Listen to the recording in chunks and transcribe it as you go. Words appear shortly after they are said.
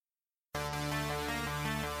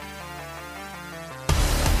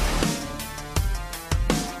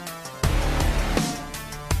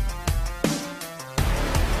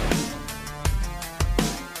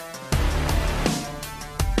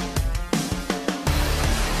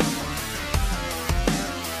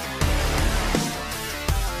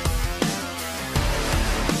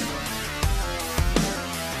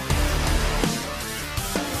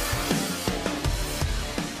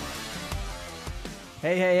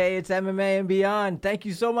Hey, it's MMA and Beyond. Thank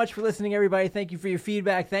you so much for listening, everybody. Thank you for your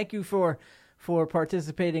feedback. Thank you for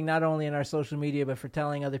participating not only in our social media, but for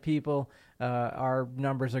telling other people. Our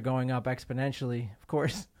numbers are going up exponentially. Of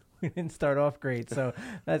course, we didn't start off great, so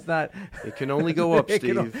that's not... It can only go up,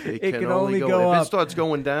 Steve. It can only go up. If it starts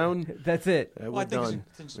going down, that's it. Well, I think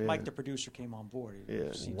since Mike, the producer, came on board.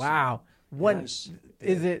 Wow.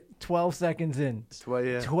 Is it 12 seconds in?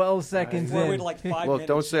 12 seconds in. Like 5 Look,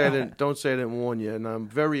 minutes. don't say I didn't warn you. And I'm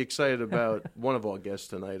very excited about one of our guests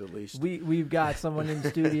tonight, at least. We've got someone in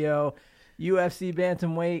the studio, UFC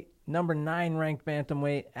bantamweight, number 9 ranked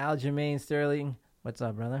bantamweight, Aljamain Sterling. What's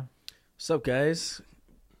up, brother? What's up, guys?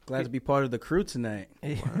 Glad to be part of the crew tonight.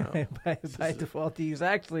 Wow. by default, he's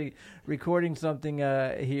actually recording something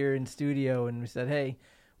here in studio, and we said, hey,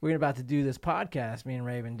 we're about to do this podcast. Me and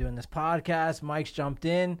Raven doing this podcast. Mike's jumped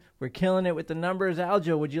in. We're killing it with the numbers.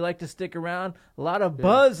 Aljo, would you like to stick around? A lot of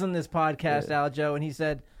buzz on this podcast, Aljo. And he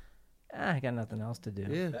said, I got nothing else to do.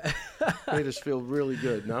 Yeah. Made us feel really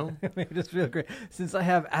good, no? Made us feel great. Since I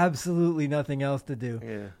have absolutely nothing else to do.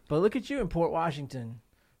 Yeah. But look at you in Port Washington,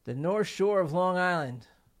 the North Shore of Long Island.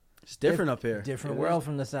 It's different up here. Different world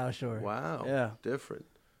from the South Shore. Wow. Yeah. Different.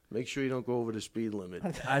 Make sure you don't go over the speed limit.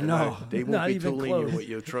 I know. They won't be too lenient with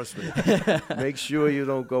you, trust me. Make sure you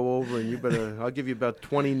don't go over, and you better, I'll give you about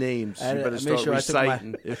 20 names. You better start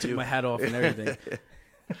reciting. I took my hat off and everything.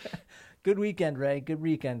 Good weekend, Ray. Good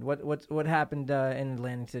weekend. What happened in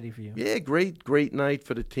Atlantic City for you? Yeah, great night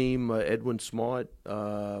for the team. Edwin Smart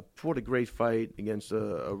fought a great fight against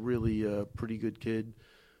a really pretty good kid.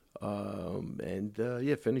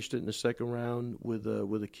 Finished it in the second round with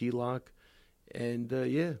a key lock. And,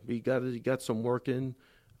 he got some work in.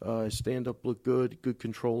 Stand-up looked good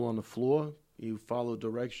control on the floor. He followed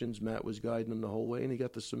directions. Matt was guiding him the whole way, and he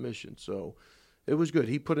got the submission. So it was good.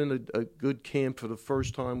 He put in a good camp for the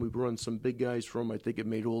first time. We've run some big guys for him. I think it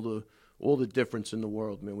made all the difference in the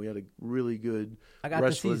world, man. We had a really good wrestler. I got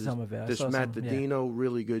to see some of it. This Matt Didino,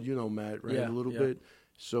 really good. You know Matt, right? Yeah, a little bit.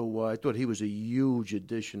 So I thought he was a huge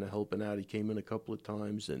addition to helping out. He came in a couple of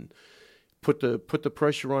times and put the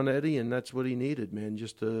pressure on Eddie, and that's what he needed, man,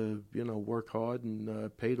 just to, work hard,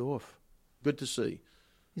 and paid off. Good to see.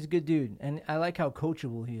 He's a good dude, and I like how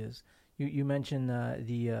coachable he is. You mentioned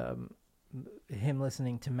him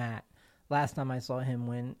listening to Matt. Last time I saw him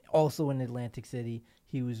win, also in Atlantic City,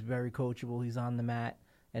 he was very coachable. He's on the mat,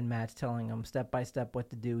 and Matt's telling him step by step what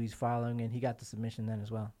to do. He's following, and he got the submission then as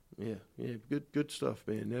well. Yeah, good stuff,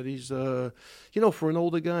 man. Eddie's, for an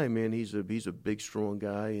older guy, man, he's a big, strong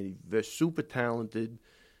guy, and he's super talented.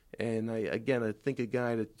 And I think a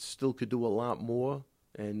guy that still could do a lot more,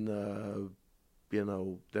 and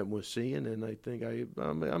than we're seeing. And I think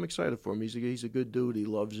I'm excited for him. He's a good dude. He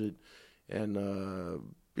loves it, and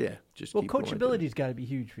just keep going. Coachability's got to be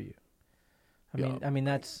huge for you. I mean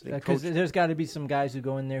that's because there's got to be some guys who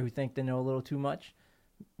go in there who think they know a little too much.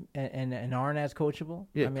 And aren't as coachable?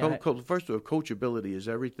 Yeah, first of all, coachability is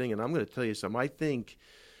everything. And I'm going to tell you something. I think,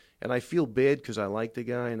 and I feel bad because I like the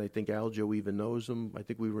guy, and I think Aljo even knows him. I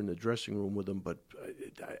think we were in the dressing room with him. But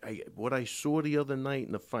what I saw the other night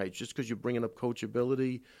in the fight, just because you're bringing up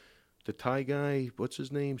coachability, the Thai guy, what's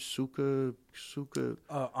his name? Suka.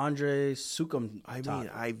 Andre Sukum. I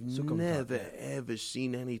mean, I've never ever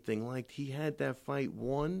seen anything like. He had that fight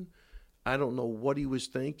won. I don't know what he was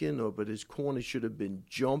thinking, but his corner should have been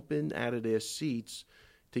jumping out of their seats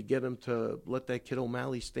to get him to let that kid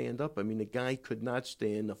O'Malley stand up. I mean, the guy could not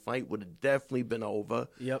stand. The fight would have definitely been over.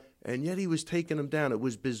 Yep. And yet he was taking him down. It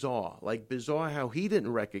was bizarre. Bizarre how he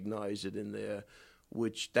didn't recognize it in there,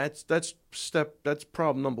 which that's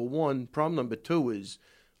problem number one. Problem number two is,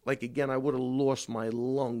 again, I would have lost my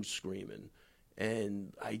lungs screaming.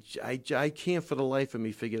 And I can't for the life of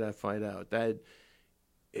me figure that fight out. That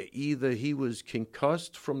either he was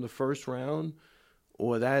concussed from the first round,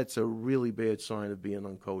 or that's a really bad sign of being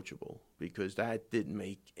uncoachable, because that didn't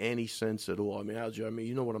make any sense at all. I mean, Aljo,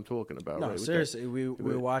 you know what I'm talking about, no, right? Seriously, we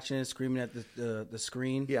were watching it, screaming at the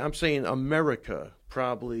screen. Yeah, I'm saying America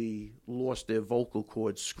probably lost their vocal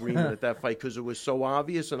cords screaming at that fight because it was so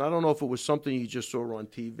obvious. And I don't know if it was something you just saw on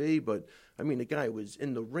TV, but, I mean, the guy was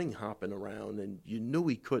in the ring hopping around, and you knew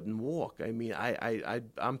he couldn't walk. I mean,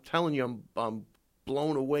 I'm telling you, I'm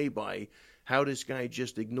blown away by how this guy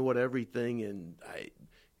just ignored everything, and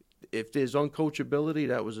if there's uncoachability,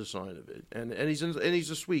 that was a sign of it. And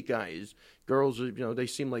he's a sweet guy. His girls, they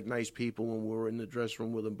seem like nice people when we were in the dressing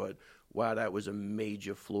room with him. But wow, that was a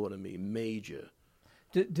major flaw to me. Major.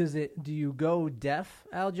 Do you go deaf,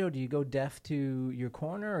 Aljo? Do you go deaf to your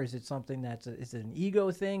corner, or is it something is it an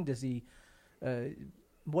ego thing? Does he?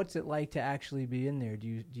 what's it like to actually be in there?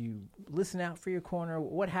 Do you listen out for your corner?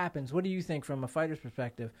 What happens? What do you think, from a fighter's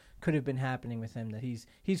perspective, could have been happening with him that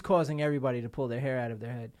he's causing everybody to pull their hair out of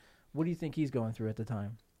their head? What do you think he's going through at the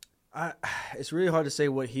time? It's really hard to say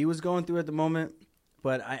what he was going through at the moment,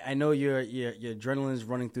 but I know your adrenaline is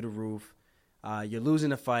running through the roof. You're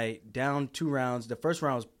losing the fight, down 2 rounds. The first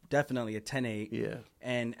round was definitely a 10-8. Yeah.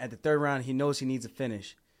 And at the third round, he knows he needs a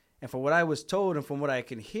finish. And from what I was told and from what I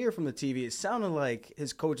can hear from the TV, it sounded like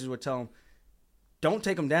his coaches were telling him, don't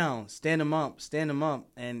take him down, stand him up.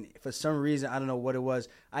 And for some reason, I don't know what it was.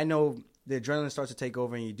 I know the adrenaline starts to take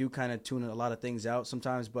over and you do kind of tune a lot of things out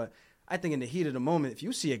sometimes. But I think in the heat of the moment, if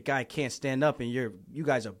you see a guy can't stand up and you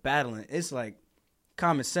guys are battling, it's like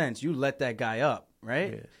common sense. You let that guy up,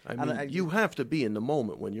 right? Yeah. I mean, you have to be in the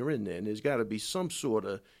moment when you're in there, and there's got to be some sort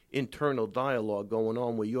of internal dialogue going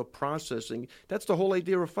on where you're processing. That's the whole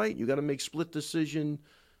idea of fighting. You got to make split decision.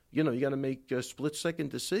 You got to make split-second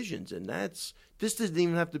decisions, and this didn't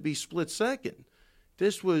even have to be split-second.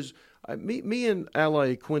 This was me and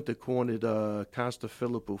Ally Quinta cornered Costa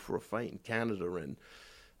Philippou for a fight in Canada, and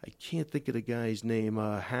I can't think of the guy's name.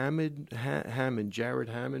 Hammond, Jared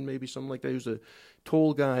Hammond, maybe something like that. He was a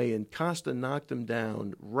tall guy, and Costa knocked him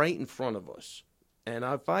down right in front of us. And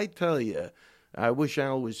if I tell you, I wish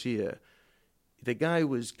Al was here. The guy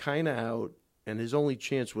was kind of out, and his only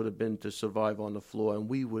chance would have been to survive on the floor. And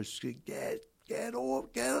we were get off,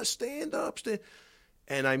 stand up.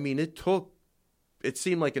 And I mean, it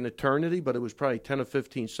seemed like an eternity, but it was probably 10 or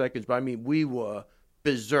 15 seconds. But I mean, we were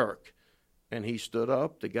berserk. And he stood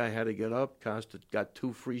up. The guy had to get up. Costa got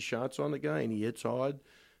 2 free shots on the guy, and he hits hard,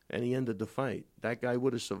 and he ended the fight. That guy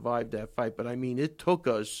would have survived that fight. But, I mean, it took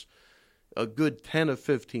us a good 10 or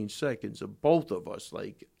 15 seconds of both of us,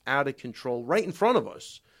 like, out of control, right in front of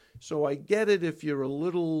us. So I get it if you're a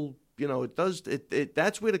little,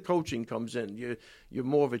 that's where the coaching comes in. You're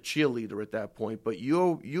more of a cheerleader at that point. But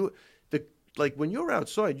when you're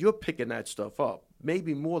outside, you're picking that stuff up.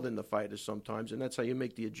 Maybe more than the fighters sometimes, and that's how you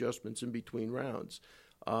make the adjustments in between rounds.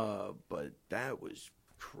 But that was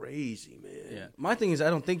crazy, man. Yeah. My thing is,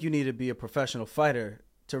 I don't think you need to be a professional fighter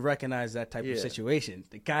to recognize that type of situation.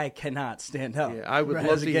 The guy cannot stand up. Yeah, I would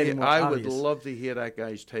love to hear that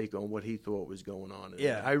guy's take on what he thought was going on.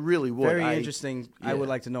 Yeah, I really would. Very interesting. Yeah. I would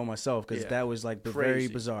like to know myself because that was like very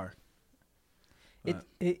bizarre.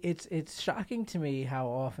 It's shocking to me how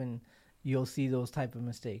often you'll see those type of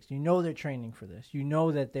mistakes. You know they're training for this. You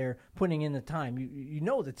know that they're putting in the time. You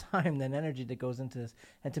know the time and energy that goes into this.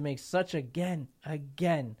 And to make such, again,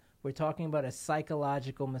 we're talking about a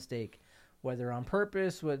psychological mistake, whether on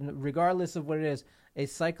purpose, regardless of what it is, a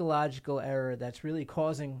psychological error that's really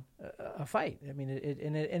causing a fight. I mean,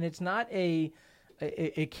 it's not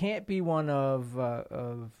it can't be one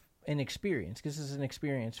of inexperience, because this is an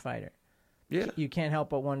experienced fighter. Yeah, you can't help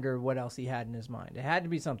but wonder what else he had in his mind. It had to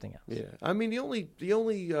be something else. Yeah, I mean the only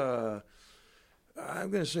I'm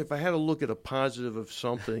going to say, if I had to look at a positive of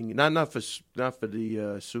something, not for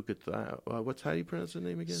the Sukhamthat. How do you pronounce the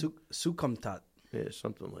name again? Sukhamthat. Yeah,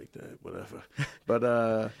 something like that. Whatever.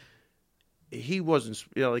 But he wasn't.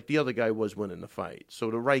 Like the other guy was winning the fight,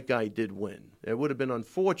 so the right guy did win. It would have been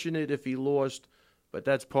unfortunate if he lost, but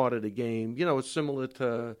that's part of the game. It's similar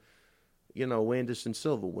to Anderson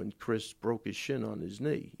Silva when Chris broke his shin on his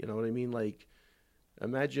knee. You know what I mean? Like,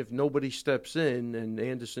 imagine if nobody steps in and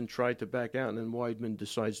Anderson tried to back out and then Weidman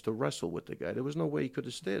decides to wrestle with the guy. There was no way he could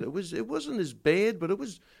have stayed. It wasn't as bad, but it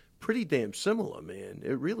was pretty damn similar, man.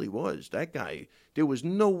 It really was. That guy, there was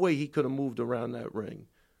no way he could have moved around that ring.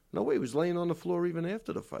 No way. He was laying on the floor even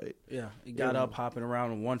after the fight. Yeah, he got up, hopping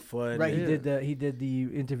around on one foot. Right, he did the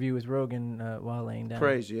interview with Rogan while laying down.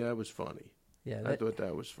 Crazy. Yeah, that was funny. Yeah, I thought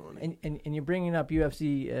that was funny. And you're bringing up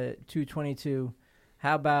UFC 222.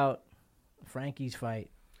 How about Frankie's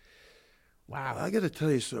fight? Wow. I got to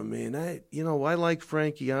tell you something, man. I like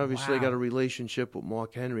Frankie. Obviously, I got a relationship with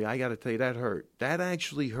Mark Henry. I got to tell you, that hurt. That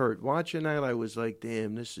actually hurt. Watching that, I was like,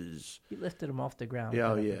 damn, this is... He lifted him off the ground.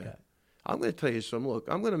 Yeah, yeah. I'm going to tell you something. Look,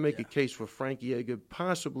 I'm going to make a case for Frankie Edgar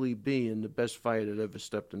possibly being the best fighter that ever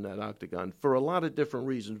stepped in that octagon for a lot of different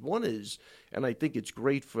reasons. One is, and I think it's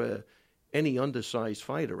great for any undersized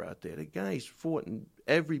fighter out there, the guy's fought in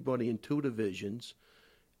everybody in 2 divisions,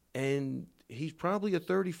 and he's probably a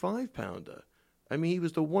 35-pounder. I mean, he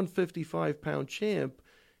was the 155-pound champ.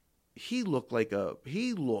 He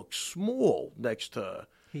looked small next to...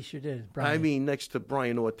 He sure did. Brian. I mean, next to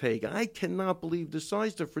Brian Ortega. I cannot believe the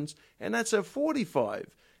size difference, and that's at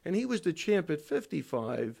 45. And he was the champ at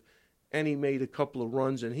 55, and he made a couple of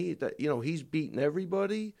runs, and he's beaten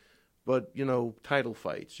everybody, but, title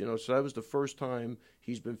fights. So that was the first time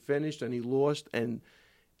he's been finished, and he lost, and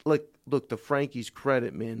look, to Frankie's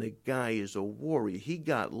credit, man, the guy is a warrior. He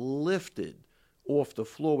got lifted off the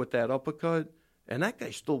floor with that uppercut, and that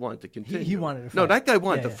guy still wanted to continue. He wanted to fight. No, that guy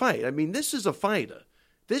wanted to fight. I mean, this is a fighter.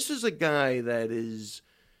 This is a guy that is,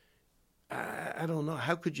 I don't know,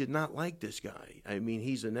 how could you not like this guy? I mean,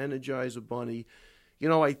 he's an Energizer bunny.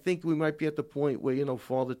 I think we might be at the point where,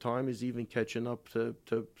 Father Time is even catching up to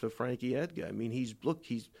Frankie Edgar. I mean, he's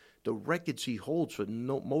the records he holds for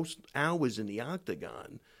most hours in the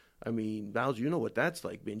octagon. I mean, Bowser, you know what that's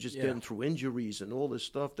like, man, just getting through injuries and all this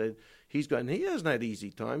stuff that he's gotten. He hasn't had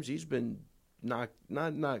easy times. He's been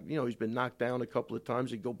he's been knocked down a couple of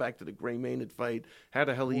times. He'd go back to the Gray Maynard fight. How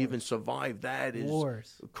the hell he even survived that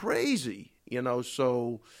is crazy,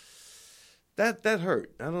 so that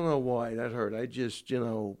hurt. I don't know why that hurt. I just,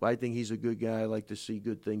 I think he's a good guy. I like to see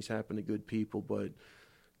good things happen to good people, but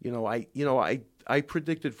I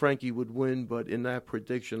predicted Frankie would win, but in that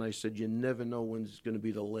prediction, I said you never know when's going to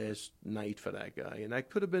be the last night for that guy, and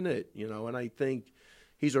that could have been it, And I think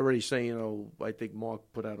he's already saying, I think Mark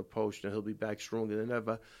put out a post, and he'll be back stronger than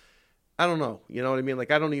ever. I don't know, you know what I mean?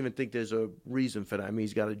 Like, I don't even think there's a reason for that. I mean,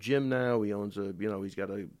 he's got a gym now. He owns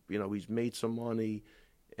he's made some money,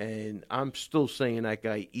 and I'm still saying that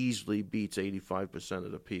guy easily beats 85%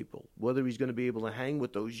 of the people. Whether he's going to be able to hang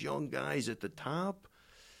with those young guys at the top.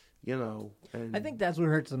 And I think that's what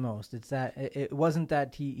hurts the most. It's that it wasn't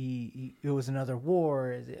that it was another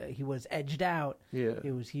war. He was edged out. Yeah,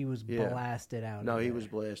 he was blasted out. No, he was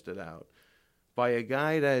blasted out by a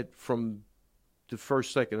guy that from the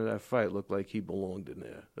first second of that fight looked like he belonged in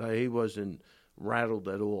there. He wasn't rattled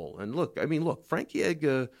at all. And look, Frankie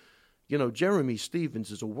Edgar, Jeremy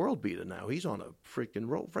Stevens is a world beater now. He's on a freaking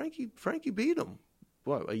roll. Frankie beat him.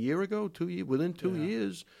 What, a year ago, 2 years, within 2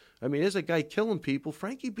 years. I mean, there's a guy killing people.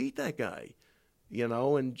 Frankie beat that guy,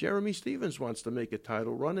 and Jeremy Stevens wants to make a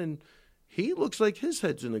title run, and he looks like his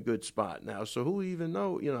head's in a good spot now. So who even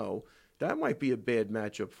know, that might be a bad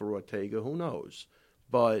matchup for Ortega. Who knows?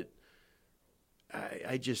 But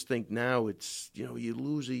I just think now it's, you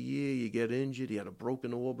lose a year, you get injured, you had a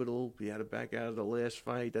broken orbital, you had to back out of the last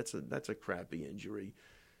fight. That's a crappy injury.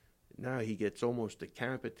 Now he gets almost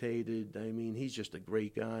decapitated. I mean, he's just a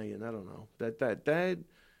great guy, and I don't know.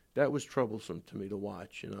 That was troublesome to me to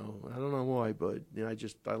watch, I don't know why, but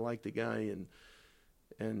I like the guy,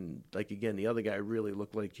 and like again, the other guy really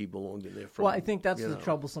looked like he belonged in there. Well, I think that's the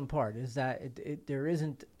troublesome part is that there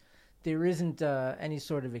isn't any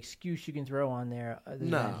sort of excuse you can throw on there other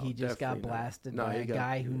than he just got blasted by a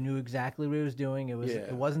guy who knew exactly what he was doing.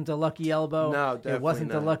 It wasn't a lucky elbow. No, definitely it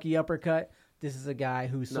wasn't not. a lucky uppercut. This is a guy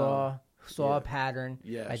who saw a pattern,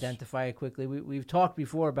 identify it quickly. We've talked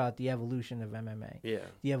before about the evolution of MMA,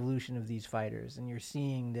 the evolution of these fighters, and you're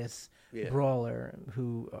seeing this brawler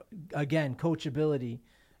who, again, coachability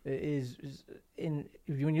is in.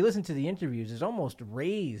 When you listen to the interviews, is almost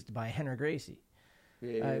raised by Henry Gracie.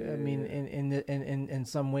 I mean, in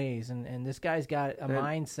some ways, and this guy's got a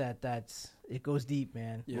mindset it goes deep,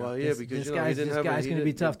 man. Well, because this guy's going to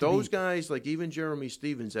be tough to beat. Those guys, like even Jeremy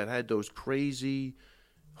Stevens, that had those crazy,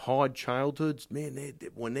 hard childhoods, man,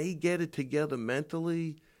 when they get it together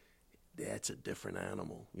mentally, that's a different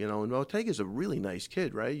animal, And Ortega's a really nice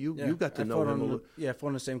kid, right? You got to know him. I fought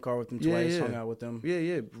in the same car with him twice, hung out with him.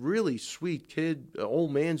 Yeah, really sweet kid.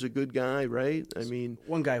 Old man's a good guy, right? I mean,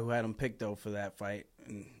 one guy who had him picked though for that fight,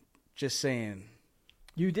 and just saying.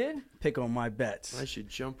 You did? Pick on my bets. I should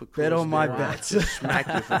jump across. Bet on my bets.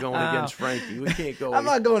 Smack you for going against Frankie. We can't go. I'm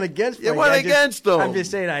not going against Frankie. You went against him. I'm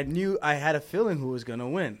just saying I had a feeling who was going to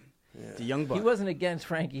win. Yeah. The young buck. He wasn't against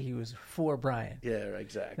Frankie. He was for Brian. Yeah,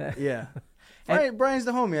 exactly. Yeah. Brian's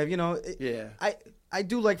the homie. I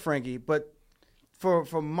do like Frankie, but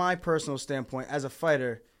from my personal standpoint, as a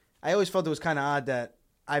fighter, I always felt it was kind of odd that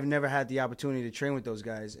I've never had the opportunity to train with those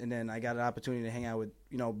guys, and then I got an opportunity to hang out with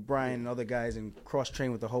Brian and other guys and cross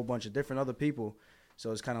train with a whole bunch of different other people.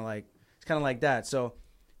 So it's kind of like that. So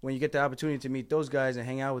when you get the opportunity to meet those guys and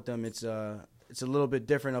hang out with them, it's a little bit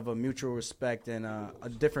different of a mutual respect and a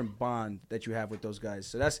different bond that you have with those guys.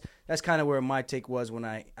 So that's kind of where my take was when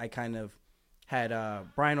I kind of had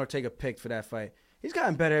Brian Ortega picked for that fight. He's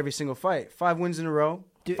gotten better every single fight. 5 wins in a row,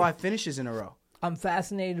 5 finishes in a row. I'm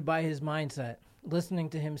fascinated by his mindset. Listening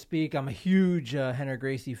to him speak, I'm a huge Henry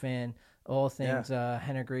Gracie fan. All things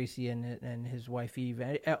Henry Gracie and his wife Eve.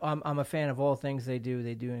 I'm a fan of all things they do.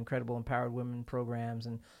 They do incredible empowered women programs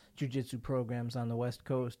and jiu-jitsu programs on the West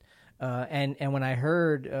Coast. And when I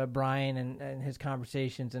heard Brian and his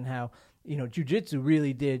conversations and how jiu-jitsu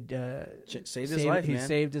really did save his life, he man.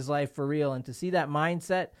 saved his life for real. And to see that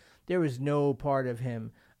mindset, there was no part of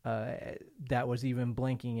him that was even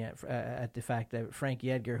blinking at the fact that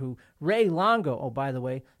Frankie Edgar, who Ray Longo, oh, by the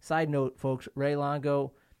way, side note, folks, Ray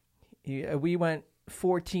Longo, we went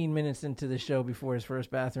 14 minutes into the show before his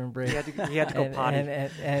first bathroom break. He had to go potty.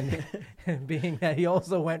 And being that he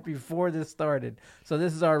also went before this started. So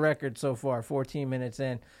this is our record so far, 14 minutes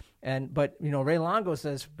in. But Ray Longo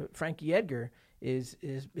says Frankie Edgar is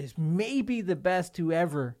maybe the best to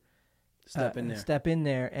ever step in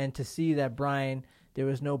there, and to see that Brian, there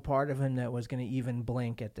was no part of him that was going to even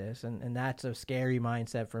blink at this, and that's a scary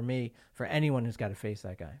mindset for me, for anyone who's got to face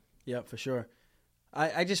that guy. Yeah, for sure.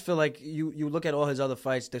 I just feel like you look at all his other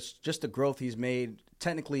fights, that's just the growth he's made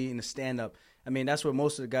technically in the stand-up. I mean, that's where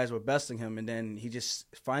most of the guys were besting him, and then he just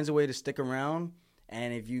finds a way to stick around,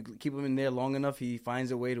 and if you keep him in there long enough, he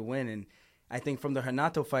finds a way to win. And I think from the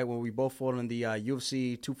Renato fight, where we both fought on the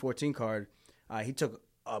UFC 214 card, he took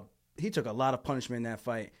a lot of punishment in that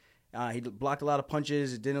fight. He blocked a lot of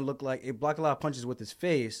punches. It didn't look like – it blocked a lot of punches with his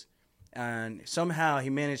face, and somehow he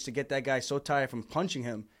managed to get that guy so tired from punching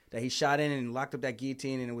him that he shot in and locked up that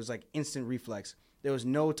guillotine, and it was like instant reflex. There was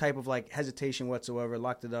no type of like hesitation whatsoever.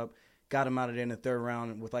 Locked it up, got him out of there in the third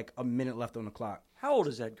round with like a minute left on the clock. How old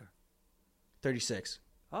is Edgar? 36.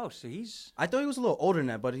 Oh, so he's... I thought he was a little older than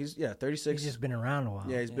that, but he's 36. He's just been around a while.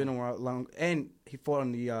 Yeah, he's been around long, and he fought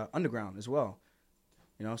on the underground as well.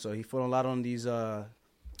 So he fought a lot on these the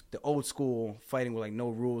old school fighting with like no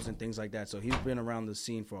rules and things like that. So he's been around the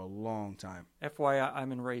scene for a long time. FYI,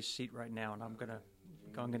 I'm in Ray's seat right now, and I'm gonna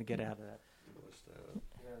get out of that.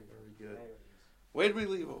 Very, very good. Where did we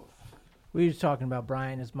leave off? We were talking about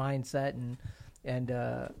Brian, his mindset, and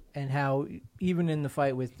how even in the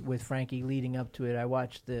fight with Frankie leading up to it, I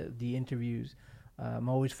watched the interviews. I'm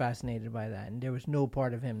always fascinated by that, and there was no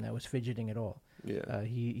part of him that was fidgeting at all. Yeah,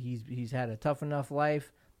 he's had a tough enough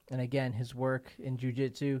life, and again, his work in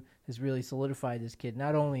jiu-jitsu has really solidified this kid,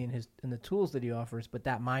 not only in the tools that he offers, but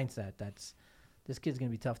that mindset. This kid's gonna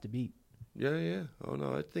be tough to beat. Yeah. Oh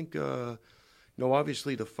no, I think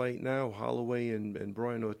obviously the fight now, Holloway and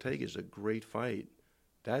Brian Ortega is a great fight.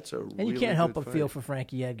 That's and you can't help but feel for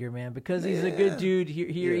Frankie Edgar, man, because he's a good dude.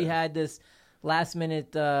 Here he had this last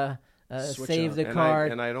minute save the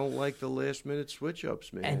card, and I don't like the last minute switch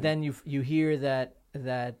ups, man. And then you hear that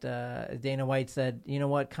Dana White said, you know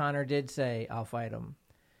what, Conor did say I'll fight him,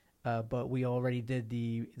 but we already did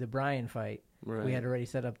the Brian fight. Right. We had already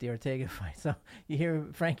set up the Ortega fight. So you hear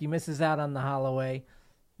Frankie misses out on the Holloway,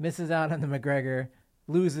 misses out on the McGregor,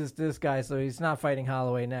 loses this guy, so he's not fighting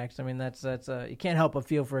Holloway next. I mean, that's you can't help but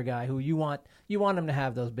feel for a guy who you want him to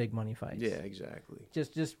have those big money fights. Yeah, exactly.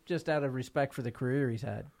 Just out of respect for the career he's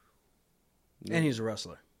had. Yeah. And he's a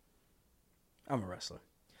wrestler. I'm a wrestler.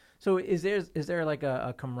 So is there like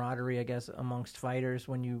a camaraderie, I guess, amongst fighters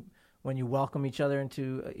when you welcome each other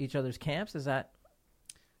into each other's camps? Is that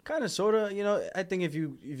kind of, sort of? I think if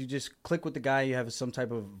you just click with the guy, you have some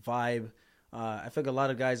type of vibe. I think a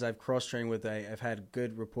lot of guys I've cross-trained with, I've had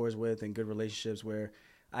good rapport with and good relationships where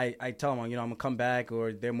I tell them, I'm going to come back,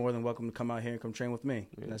 or they're more than welcome to come out here and come train with me.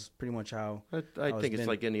 Yeah. That's pretty much how I think it's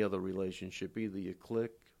like any other relationship. Either you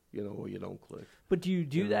click, or you don't click. But do you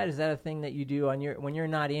do that? Is that a thing that you do when you're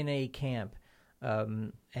not in a camp,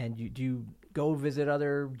 and do you go visit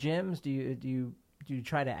other gyms? Do you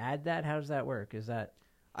try to add that? How does that work? Is that...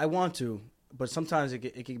 I want to, but sometimes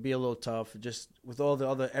it can be a little tough, just with all the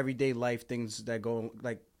other everyday life things that go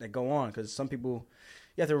on. Because some people,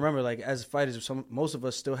 you have to remember, like as fighters, most of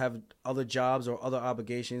us still have other jobs or other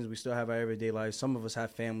obligations. We still have our everyday lives. Some of us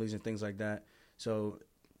have families and things like that. So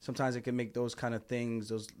sometimes it can make those kind of things,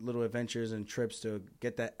 those little adventures and trips to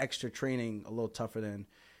get that extra training a little tougher than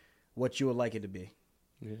what you would like it to be.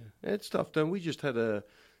 Yeah, it's tough. Then we just had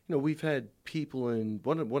we've had people in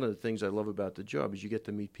one of the things I love about the job is you get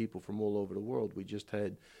to meet people from all over the world. We just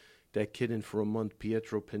had that kid in for a month,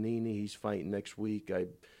 Pietro Panini. He's fighting next week. I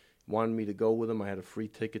wanted me to go with him. I had a free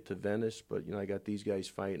ticket to Venice, but I got these guys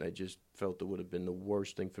fighting. I just felt it would have been the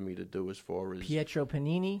worst thing for me to do as far as Pietro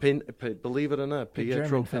Panini. Believe it or not,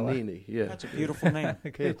 Pietro Panini. Yeah, that's a beautiful name.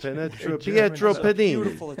 Pietro Panini.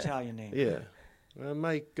 Beautiful Italian name. Yeah,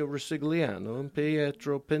 Mike Rosigliano and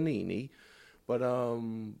Pietro Panini. But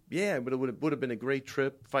but it would have been a great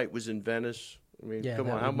trip. Fight was in Venice. I mean, come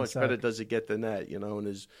on, how much better does it get than that? And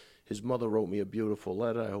his mother wrote me a beautiful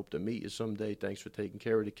letter. I hope to meet you someday. Thanks for taking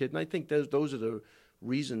care of the kid. And I think those are the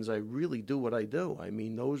reasons I really do what I do. I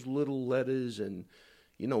mean, those little letters and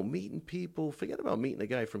meeting people. Forget about meeting a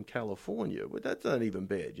guy from California, but that's not even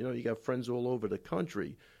bad. You got friends all over the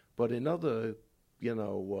country, but in other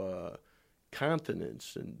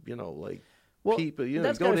continents and like. Well, people. You know,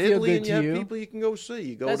 that's you go gotta to feel Italy good and you to have you. people you can go see.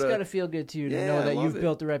 You go That's to got to feel good to you to Yeah, know I that love you've it.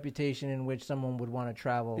 built a reputation in which someone would want to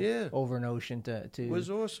travel Yeah. over an ocean to It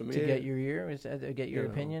was awesome. to yeah. get your ear, get your You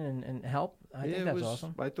know. opinion and help. I think it that's was,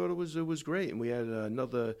 awesome. I thought it was great, and we had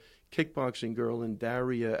another kickboxing girl in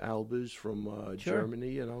Daria Albers from Sure.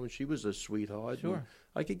 Germany. You know, and she was a sweetheart. Sure. And,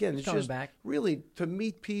 like again, it's Coming just back. really to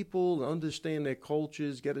meet people, understand their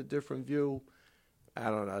cultures, get a different view. I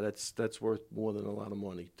don't know. That's worth more than a lot of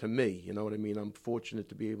money to me. You know what I mean? I'm fortunate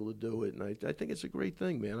to be able to do it, and I think it's a great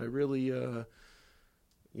thing, man. I really, you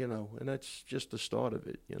know, and that's just the start of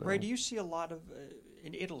it. You know, Ray, do you see a lot of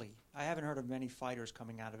in Italy? I haven't heard of many fighters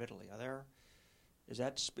coming out of Italy. Are there? Is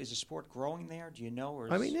the sport growing there? Do you know?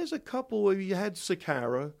 Or I mean, there's a couple. Where you had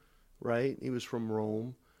Sakara, right? He was from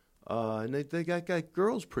Rome. And they got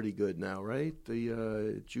girls pretty good now, right?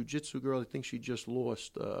 The jiu-jitsu girl, I think she just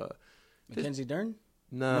lost. Mackenzie Dern?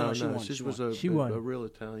 No, No, she won, This she was She won. a real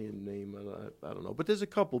Italian name. I don't know. But there's a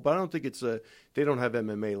couple. But I don't think it's they don't have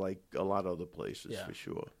MMA like a lot of other places, Yeah. for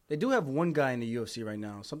sure. They do have one guy in the UFC right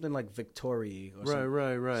now, something like Victori or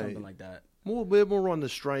Right. something like that. More on the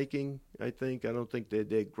striking, I think. I don't think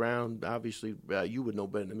their ground, obviously, you would know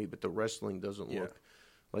better than me, but the wrestling doesn't Yeah. look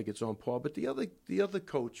like it's on par. But the other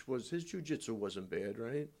coach, his jiu-jitsu wasn't bad,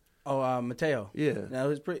 right? Oh, Mateo. Yeah. No,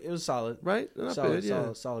 it was solid. Right? Not solid, bad,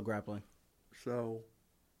 yeah. solid grappling. So,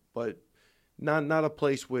 but not a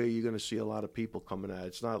place where you're going to see a lot of people coming out.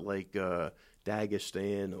 It's not like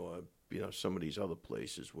Dagestan or some of these other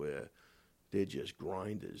places where they're just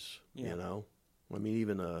grinders. Yeah. You know, I mean,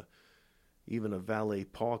 even a Valet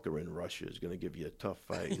Parker in Russia is going to give you a tough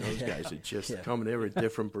fight. Those guys are just coming. They're a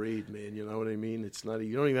different breed, man. You know what I mean? It's not.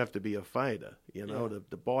 You don't even have to be a fighter. You know,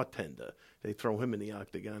 the bartender. They throw him in the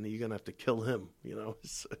octagon. And you're going to have to kill him. You know.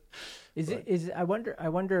 I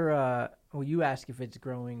wonder. Well, you ask if it's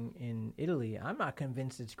growing in Italy. I'm not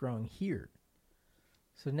convinced it's growing here.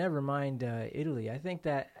 So never mind Italy. I think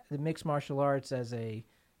that the mixed martial arts as a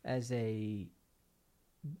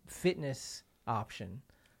fitness option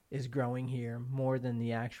is growing here more than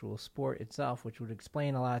the actual sport itself, which would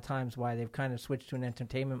explain a lot of times why they've kind of switched to an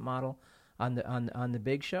entertainment model on the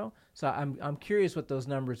big show. So I'm curious what those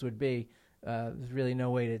numbers would be. There's really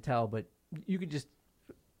no way to tell, but you could just.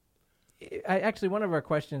 Actually, one of our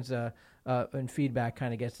questions and feedback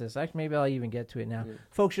kind of gets this. Actually, maybe I'll even get to it now. Yeah.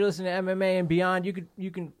 Folks, you're listening to MMA and Beyond.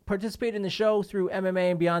 You can participate in the show through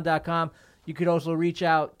MMAandBeyond.com. You could also reach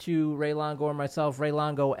out to Ray Longo or myself, Ray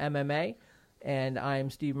Longo MMA. And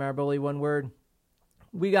I'm Steve Maraboli, one word.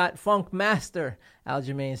 We got Funk Master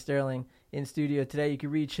Aljamain Sterling in studio today. You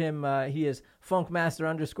can reach him. He is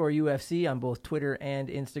FunkMaster_UFC on both Twitter and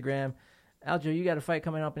Instagram. Aljo, you got a fight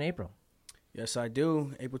coming up in April. Yes, I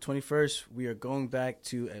do. April 21st, we are going back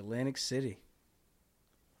to Atlantic City.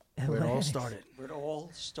 Where it all started. Where it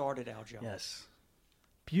all started, Aljo. Yes.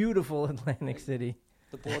 Beautiful Atlantic City.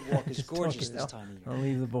 The boardwalk is gorgeous this time of year. Don't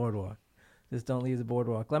leave the boardwalk. Just don't leave the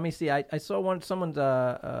boardwalk. Let me see. I saw someone's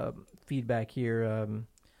feedback here.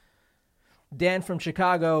 Dan from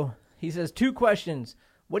Chicago. He says 2 questions.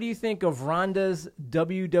 What do you think of Ronda's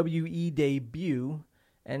WWE debut?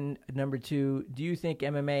 And number 2, do you think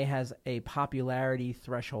MMA has a popularity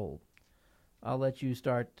threshold? I'll let you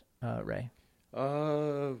start, Ray.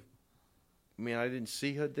 I mean, I didn't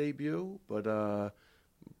see her debut, but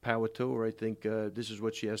power to her. I think this is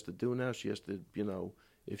what she has to do now. She has to,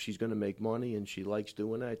 if she's going to make money and she likes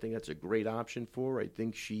doing it, I think that's a great option for her. I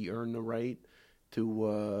think she earned the right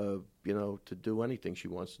to, to do anything she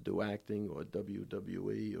wants to do, acting or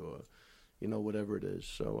WWE or, whatever it is.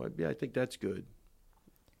 So, I think that's good.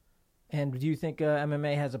 And do you think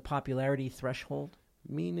MMA has a popularity threshold?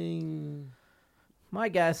 Meaning? My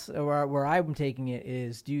guess, or where I'm taking it,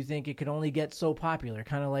 is do you think it could only get so popular,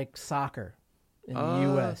 kind of like soccer in the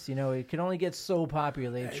U.S.? It can only get so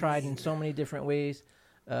popular. They've tried in so many different ways,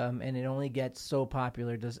 and it only gets so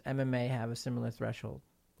popular. Does MMA have a similar threshold?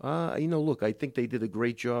 Look, I think they did a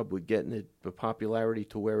great job with getting the popularity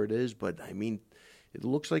to where it is, but, I mean, it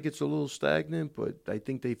looks like it's a little stagnant, but I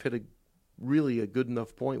think they've hit really a good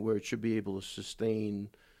enough point where it should be able to sustain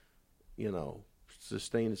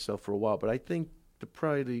itself for a while. But I think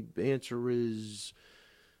the answer is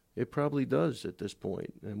it probably does at this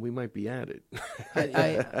point, and we might be at it.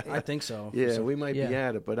 I think so. Yeah, we might be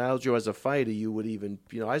at it. But Aljo, as a fighter, you would even,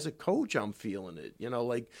 as a coach, I'm feeling it.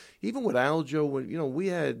 Like even with Aljo, when we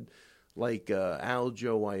had like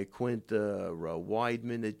Aljo, Iaquinta,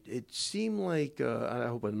 Weidman, it seemed like I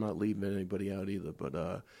hope I'm not leaving anybody out either,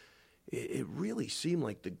 but. It really seemed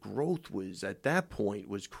like the growth was, at that point,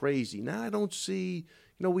 was crazy. Now I don't see,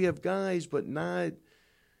 we have guys, but I'm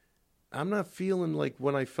not feeling like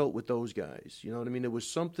when I felt with those guys. You know what I mean? There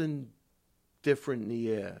was something different in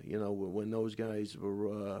the air. You know, when those guys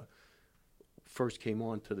were first came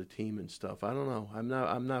on to the team and stuff. I don't know.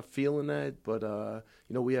 I'm not feeling that. But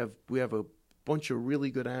you know, we have a bunch of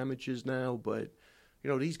really good amateurs now. But you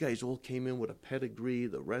know, these guys all came in with a pedigree,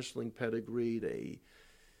 the wrestling pedigree.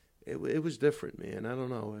 It was different, man. I don't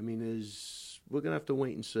know. I mean, we're gonna have to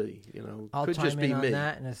wait and see. You know, I'll could chime just be in on me.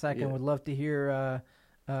 that in a second. Yeah. Would love to hear.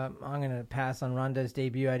 I'm going to pass on Ronda's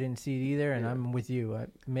debut. I didn't see it either, and Yeah. I'm with you.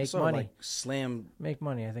 Make Sort of money. like Slam Make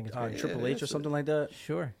money. I think it's great. Triple H or that's something like that.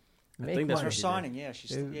 Sure. Make think that's money. Her what she signing, yeah,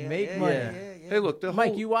 she's Make yeah, money. Yeah. Hey, look, the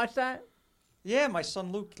Mike, whole, you watch that? Yeah, my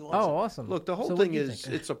son Luke loves Oh, it. awesome. Look, the whole So what thing do you is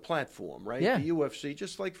think? it's a platform, right? Yeah. The UFC,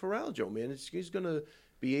 just like for Aljo, man, he's going to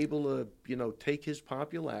be able to, you know, take his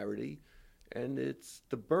popularity, and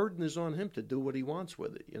the burden is on him to do what he wants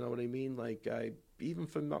with it. You know what I mean? Like even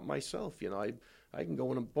for myself, you know, I can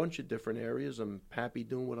go in a bunch of different areas. I'm happy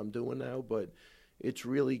doing what I'm doing now, but it's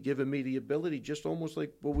really given me the ability, just almost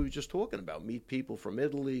like what we were just talking about, meet people from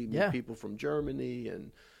Italy, meet people from Germany,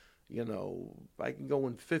 and you know, I can go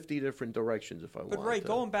in 50 different directions if I want. But Ray, to.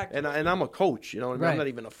 going back to and I'm a coach, you know what I mean? Right. I'm not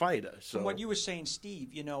even a fighter. So from what you were saying,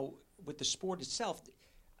 Steve, you know, with the sport itself,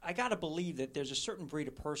 I got to believe that there's a certain breed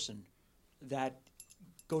of person that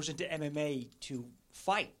goes into MMA to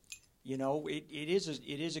fight. You know, it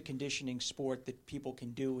is a conditioning sport that people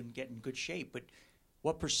can do and get in good shape. But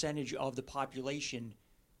what percentage of the population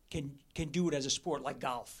can do it as a sport like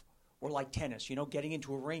golf or like tennis? You know, getting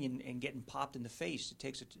into a ring and getting popped in the face. It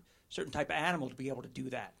takes a certain type of animal to be able to do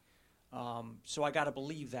that. So I got to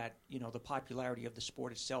believe that, you know, the popularity of the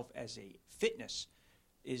sport itself as a fitness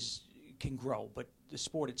can grow, but the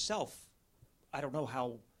sport itself, I don't know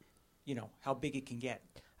how big it can get.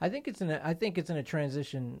 I think it's in a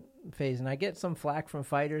transition phase, and I get some flack from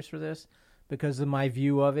fighters for this because of my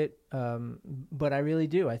view of it. But I really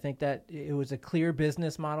do. I think that it was a clear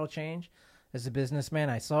business model change. As a businessman,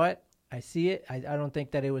 I saw it. I see it. I don't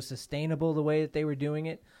think that it was sustainable the way that they were doing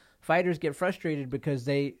it. Fighters get frustrated because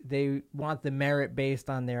they want the merit based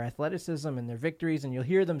on their athleticism and their victories, and you'll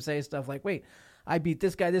hear them say stuff like, wait, I beat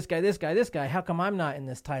this guy, this guy, this guy, this guy. How come I'm not in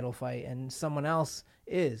this title fight and someone else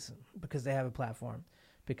is? Because they have a platform.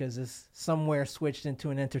 Because it's somewhere switched into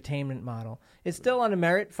an entertainment model. It's still on a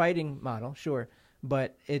merit fighting model, sure,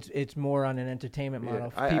 but it's more on an entertainment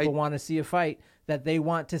model. People want to see a fight that they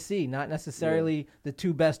want to see, not necessarily the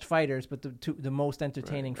two best fighters, but the most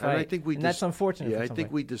entertaining fight. And I think that's unfortunate. Yeah, I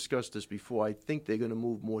think we discussed this before. I think they're going to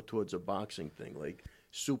move more towards a boxing thing, like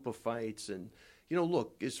super fights. And, you know,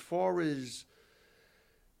 look, as far as,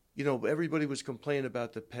 you know, everybody was complaining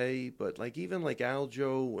about the pay, but like even like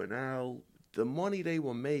Aljo and Al, the money they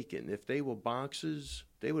were making, if they were boxers,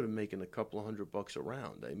 they would have making a couple of $100 a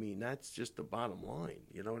round. I mean, that's just the bottom line.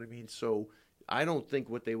 You know what I mean? So I don't think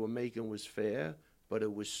what they were making was fair, but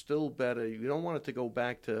it was still better. You don't want it to go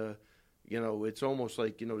back to, you know, it's almost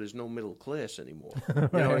like, you know, there's no middle class anymore. You know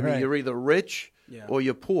what I mean? Right. You're either rich or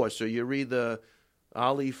you're poor. So you're either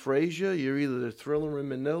Ali Frazier, you're either the Thriller in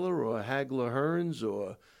Manila or Hagler Hearns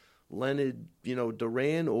or Leonard, you know,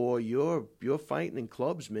 Duran, or you're fighting in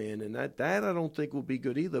clubs, man, and that I don't think will be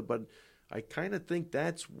good either. But I kind of think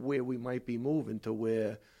that's where we might be moving to,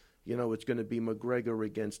 where, you know, it's going to be McGregor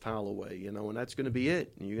against Holloway, you know, and that's going to be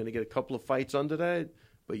it. And you're going to get a couple of fights under that,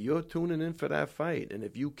 but you're tuning in for that fight. And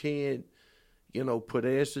if you can't, you know, put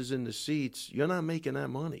asses in the seats, you're not making that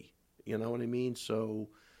money. You know what I mean? So,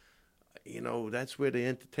 you know, that's where the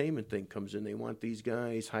entertainment thing comes in. They want these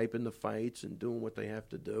guys hyping the fights and doing what they have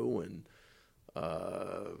to do, and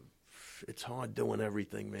it's hard doing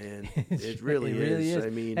everything, man. It really is.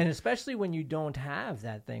 I mean, and especially when you don't have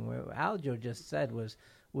that thing where Aljo just said was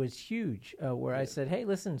huge. Where I said, hey,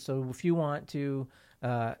 listen, so if you want to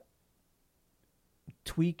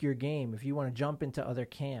tweak your game, if you want to jump into other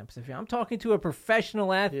camps, I'm talking to a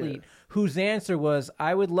professional athlete whose answer was,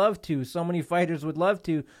 I would love to. So many fighters would love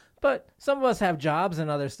to. But some of us have jobs and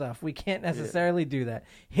other stuff. We can't necessarily do that.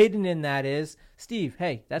 Hidden in that is, Steve,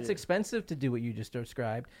 hey, that's expensive to do what you just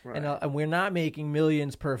described. Right. And we're not making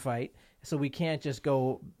millions per fight, so we can't just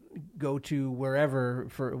go to wherever,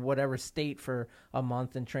 for whatever state for a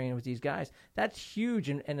month and train with these guys. That's huge,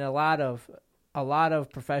 and a lot of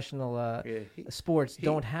professional sports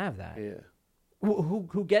don't have that. Yeah.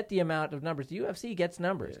 Who get the amount of numbers. The UFC gets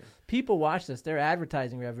numbers. Yeah. People watch this. Their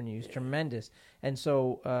advertising revenue is tremendous. And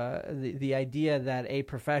so the idea that a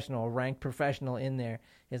ranked professional in there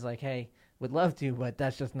is like, hey, would love to, but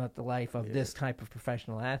that's just not the life of this type of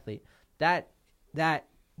professional athlete. That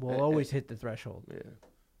will always hit the threshold. Yeah.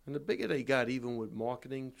 And the bigger they got, even with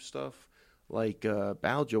marketing stuff, like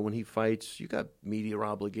Aljo, when he fights, you got media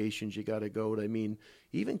obligations you got to go to. I mean,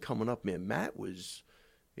 even coming up, man, Matt was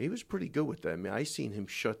He was pretty good with that. I mean, I seen him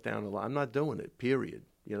shut down a lot. I'm not doing it, period.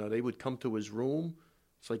 You know, they would come to his room.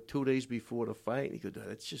 It's like 2 days before the fight. And he goes,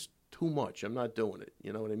 that's just too much. I'm not doing it.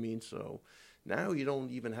 You know what I mean? So now you don't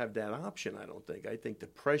even have that option, I don't think. I think the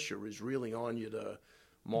pressure is really on you to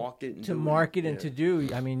market and to do.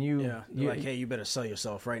 I mean, you're like, hey, you better sell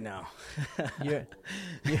yourself right now.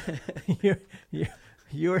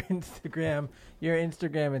 Your Instagram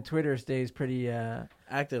and Twitter stays pretty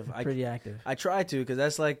active. Pretty active. I try to, because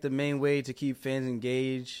that's like the main way to keep fans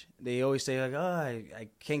engaged. They always say like, I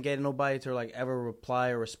can't get nobody to like ever reply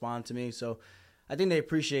or respond to me. So I think they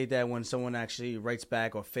appreciate that when someone actually writes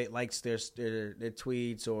back or likes their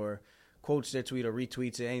tweets or quotes their tweet or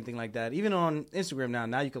retweets it, anything like that. Even on Instagram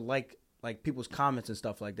now you can like people's comments and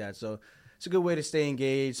stuff like that. So it's a good way to stay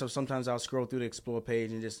engaged. So sometimes I'll scroll through the Explore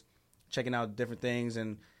page and just checking out different things,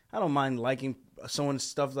 and I don't mind liking someone's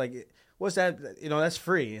stuff. Like, what's that? You know, that's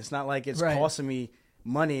free. It's not like it's costing me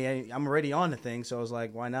money. I'm already on the thing, so I was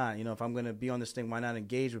like, why not? You know, if I'm going to be on this thing, why not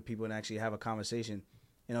engage with people and actually have a conversation?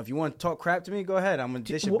 You know, if you want to talk crap to me, go ahead. I'm going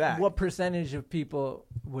to dish it back. What percentage of people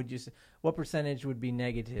would you say? What percentage would be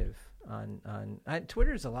negative on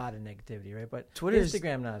Twitter's a lot of negativity, right? But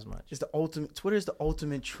Instagram not as much. Twitter is the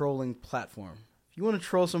ultimate trolling platform. If you want to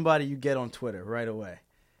troll somebody, you get on Twitter right away.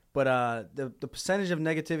 But the percentage of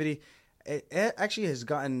negativity, it actually has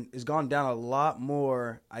gone down a lot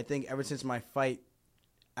more. I think ever since my fight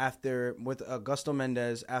with Augusto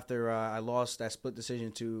Mendez, after I lost that split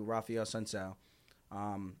decision to Rafael Sensao,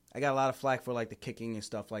 I got a lot of flack for like the kicking and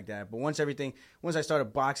stuff like that. But once I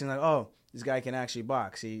started boxing, like, oh, this guy can actually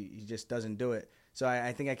box. He just doesn't do it. So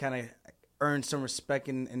I think I kind of earned some respect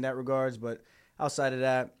in that regards. But outside of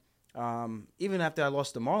that. Even after I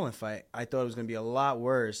lost the Marlon fight, I thought it was going to be a lot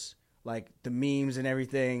worse. Like the memes and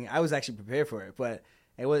everything, I was actually prepared for it, but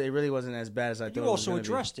it really wasn't as bad as I thought. You it was also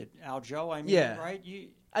addressed it, Aljo. I mean, yeah. Right?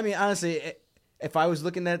 I mean, honestly, if I was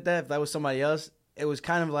looking at that, if that was somebody else, it was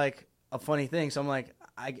kind of like a funny thing. So I'm like,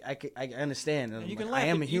 I understand. You can like, laugh. I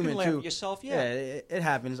am a human too. At yourself, yeah. Yeah, it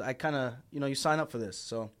happens. I kind of, you sign up for this,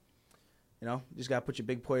 so. You just gotta put your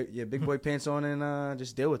big boy pants on and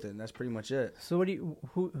just deal with it. And that's pretty much it. So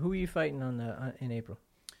who are you fighting in April?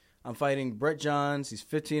 I'm fighting Brett Johns. He's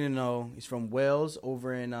 15-0. He's from Wales,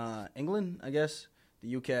 over in England, I guess,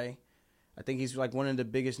 the UK. I think he's like one of the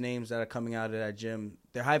biggest names that are coming out of that gym.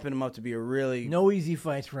 They're hyping him up to be a really no easy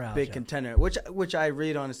fights for Aljo. Big contender, which I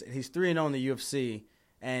read on. He's 3-0 in the UFC,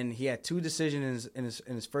 and he had 2 decisions in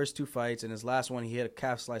his first 2 fights. In his last one, he hit a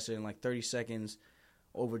calf slicer in like 30 seconds.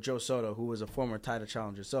 Over Joe Soto, who was a former title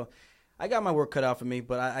challenger. So I got my work cut out for me,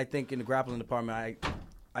 but I think in the grappling department,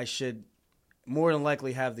 I should more than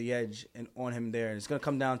likely have the edge on him there. And it's going to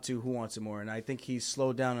come down to who wants it more. And I think he's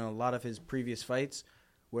slowed down in a lot of his previous fights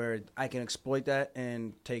where I can exploit that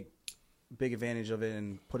and take big advantage of it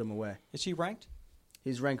and put him away. Is he ranked?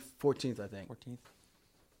 He's ranked 14th, I think. 14th.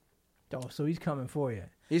 Oh, so he's coming for you.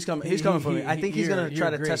 He's coming for me. I think he's going to try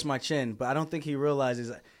to test my chin, but I don't think he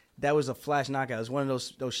realizes that was a flash knockout. It was one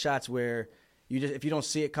of those shots where if you don't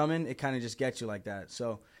see it coming, it kind of just gets you like that.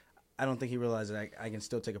 So I don't think he realized that I can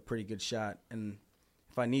still take a pretty good shot. And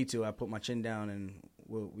if I need to, I put my chin down and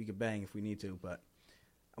we could bang if we need to. But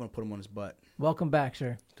I'm going to put him on his butt. Welcome back,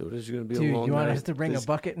 sir. Dude, this is going to be a long night. You want us to bring a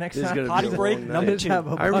bucket next time? Potty break number 2.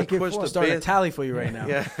 I request I'll start a tally for you right now.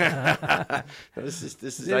 Yeah. This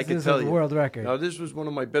is I can tell you. World record. No, this was one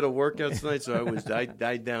of my better workouts tonight, so I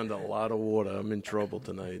died down to a lot of water. I'm in trouble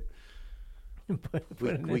tonight.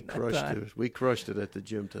 We crushed it at the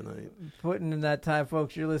gym tonight. Putting in that time,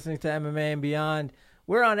 folks. You're listening to MMA and Beyond.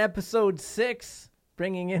 We're on episode 6,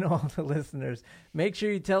 bringing in all the listeners. Make sure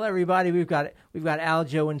you tell everybody we've got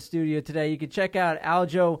Aljo in studio today. You can check out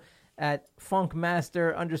Aljo at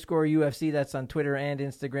Funkmaster_UFC. That's on Twitter and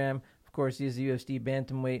Instagram. Of course, he's a UFC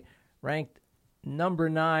bantamweight, ranked number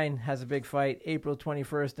 9. Has a big fight April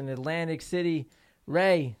 21st in Atlantic City.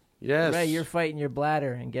 Ray. Yes. Ray, you're fighting your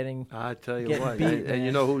bladder and getting. I tell you what, beat, and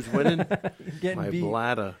you know who's winning? My beat.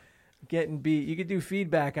 bladder. Getting beat. You could do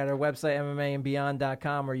feedback at our website,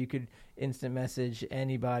 MMAandBeyond.com, or you could instant message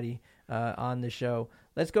anybody on the show.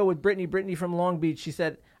 Let's go with Brittany. Brittany from Long Beach. She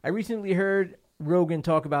said, I recently heard Rogan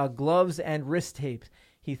talk about gloves and wrist tapes.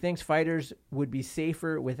 He thinks fighters would be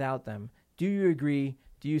safer without them. Do you agree?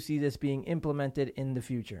 Do you see this being implemented in the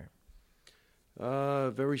future?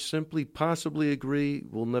 Very simply, possibly agree,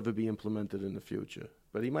 will never be implemented in the future.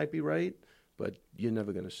 But he might be right, but you're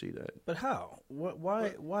never going to see that. But how?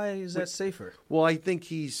 Why is that safer? Well, I think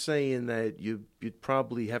he's saying that you'd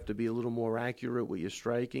probably have to be a little more accurate with your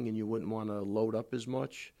striking, and you wouldn't want to load up as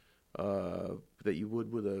much. that you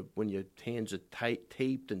would with when your hands are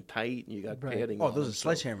taped and tight and you got Right. padding. Oh, on those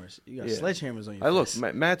them. are sledgehammers. You got Yeah. sledgehammers on your I look, fists.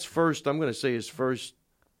 Matt's first. I'm going to say his first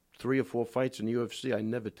 3 or 4 fights in the UFC. I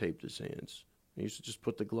never taped his hands. He used to just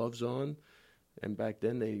put the gloves on, and back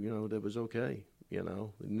then that was okay.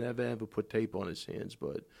 Never ever put tape on his hands.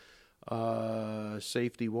 But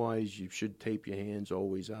safety wise, you should tape your hands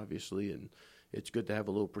always, obviously, and it's good to have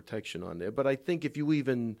a little protection on there. But I think if you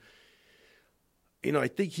even I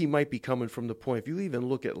think he might be coming from the point. If you even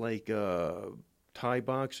look at like Thai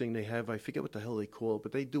boxing, they have, I forget what the hell they call it,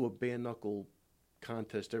 but they do a bare knuckle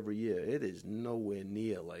contest every year. It is nowhere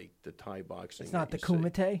near like the Thai boxing. It's not the that you see.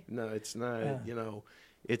 Kumite? No, it's not. Yeah.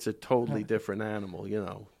 It's a totally different animal.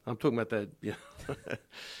 I'm talking about that.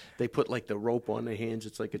 They put like the rope on their hands.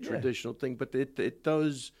 It's like a traditional thing, but it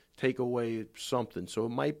does take away something. So it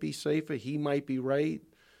might be safer. He might be right.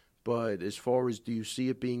 But as far as do you see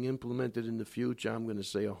it being implemented in the future, I'm going to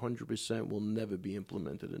say 100% will never be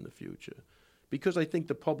implemented in the future. Because I think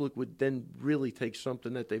the public would then really take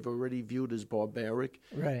something that they've already viewed as barbaric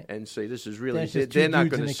Right. and say this is really, That's just they're two not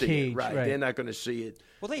dudes going in to a see cage, it. Right. right. They're not going to see it.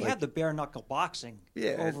 Well, they like- have the bare knuckle boxing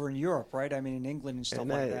Yeah. over in Europe, right? I mean, in England and stuff And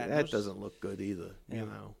like that. that Those- doesn't look good either, Yeah.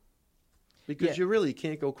 Because Yeah. you really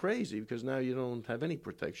can't go crazy because now you don't have any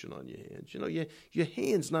protection on your hands. Your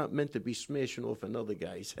hand's not meant to be smashing off another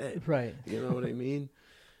guy's head. Right. You know what I mean?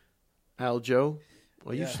 Aljo,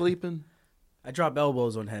 are you Yeah. sleeping? I drop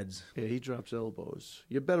elbows on heads. Yeah, he drops elbows.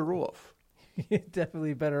 You're better off.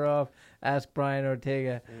 Definitely better off. Ask Brian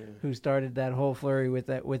Ortega, who started that whole flurry with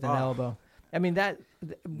an Oh. elbow. I mean, which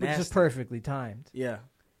is Nasty. perfectly timed. Yeah.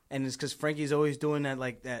 And it's because Frankie's always doing that,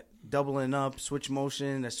 like that doubling up, switch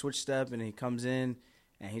motion, that switch step, and he comes in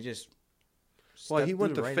and he just. Well, he stepped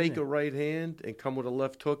went through to right fake in. a right hand and come with a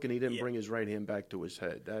left hook, and he didn't Yeah. bring his right hand back to his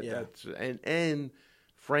head. Yeah. And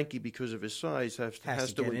Frankie, because of his size, has Has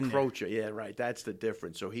to to get in encroach it. Yeah, right. That's the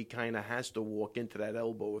difference. So he kind of has to walk into that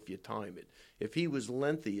elbow if you time it. If he was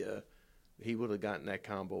lengthier, he would have gotten that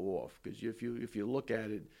combo off. Because if you look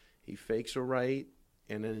at it, he fakes a right,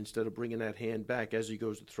 and then instead of bringing that hand back as he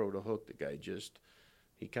goes to throw the hook, the guy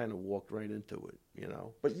he kind of walked right into it,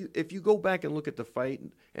 But if you go back and look at the fight,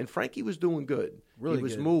 and Frankie was doing good. Really he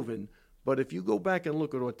was good. moving. But if you go back and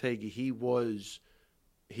look at Ortega, he was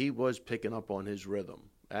picking up on his rhythm.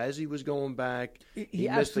 As he was going back, He missed the-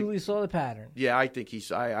 absolutely saw the pattern. yeah, I think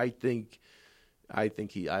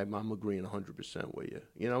I'm agreeing 100% with you.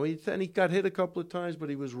 He got hit a couple of times, but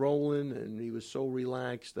he was rolling and he was so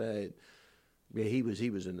relaxed that he was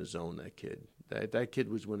in the zone. That kid, that kid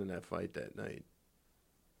was winning that fight that night.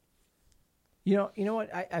 You know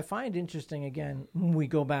what I find interesting again when we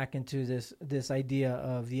go back into this idea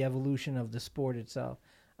of the evolution of the sport itself.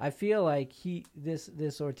 I feel like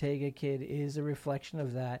this Ortega kid is a reflection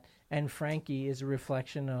of that, and Frankie is a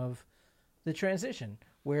reflection of the transition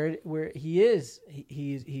where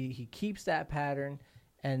he keeps that pattern,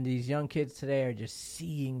 and these young kids today are just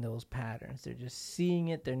seeing those patterns. They're just seeing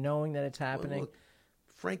it. They're knowing that it's happening. Well, look,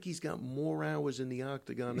 Frankie's got more hours in the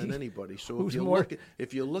octagon than anybody. So Who's if more?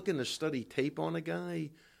 you're looking to study tape on a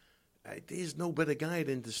guy, there's no better guy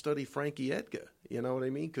than to study Frankie Edgar. You know what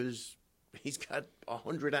I mean? Because he's got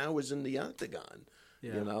 100 hours in the octagon.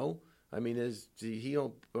 Yeah. I mean,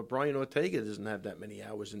 Brian Ortega doesn't have that many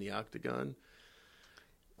hours in the octagon.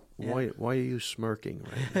 Yeah. Why are you smirking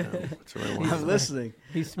right now? That's what I want to I'm know. listening.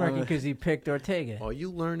 He's smirking because he picked Ortega. Are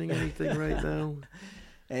you learning anything right now?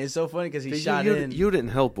 And it's so funny because he Did shot you, in. You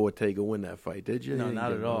didn't help Ortega win that fight, did you? No, You not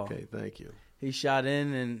didn't. at all. Okay, thank you. He shot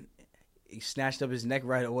in and he snatched up his neck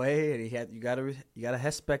right away, and you gotta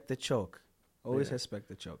respect the choke. Always Yeah. respect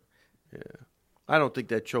the choke. Yeah, I don't think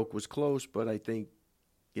that choke was close, but I think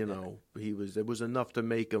it was enough to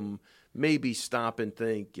make him maybe stop and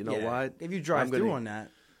think. You know Yeah. what? If you drive I'm gonna- through on that,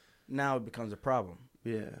 now it becomes a problem.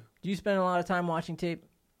 Yeah. Do you spend a lot of time watching tape,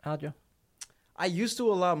 Aljo? I used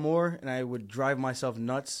to a lot more, and I would drive myself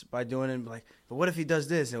nuts by doing it. Like, but what if he does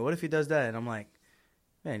this, and what if he does that? And I'm like,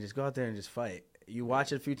 man, just go out there and just fight. You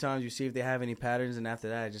watch it a few times, you see if they have any patterns, and after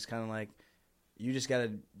that, it's just kind of like, you just got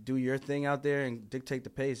to do your thing out there and dictate the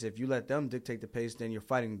pace. If you let them dictate the pace, then you're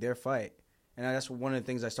fighting their fight. And that's one of the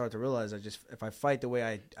things I started to realize. If I fight the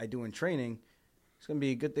way I do in training, it's going to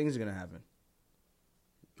be good things are going to happen.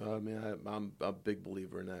 I mean, I'm a big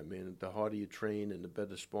believer in that, man. The harder you train and the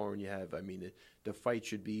better sparring you have, I mean, the fight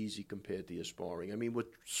should be easy compared to your sparring. I mean, we're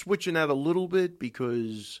switching that a little bit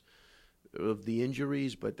because of the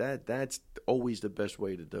injuries, but that's always the best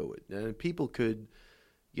way to do it. And people could,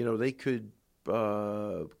 they could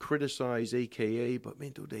criticize AKA, but,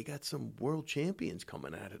 man, dude, they got some world champions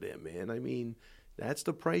coming out of there, man. I mean, that's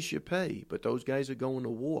the price you pay, but those guys are going to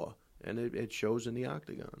war. and it shows in the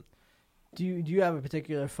octagon. Do you have a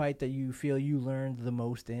particular fight that you feel you learned the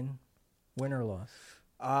most in, win or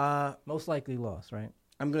loss? Most likely loss, right?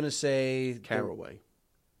 I'm gonna say Caraway.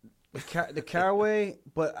 the Caraway,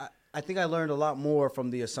 but I think I learned a lot more from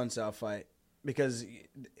the Asuncao fight because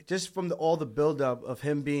just from all the buildup of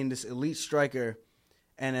him being this elite striker,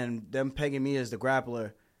 and then them pegging me as the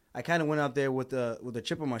grappler, I kind of went out there with a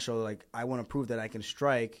chip on my shoulder, like I want to prove that I can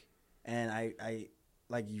strike, and I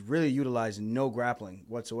like really utilized no grappling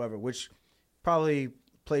whatsoever, which probably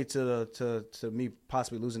played to me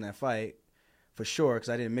possibly losing that fight for sure because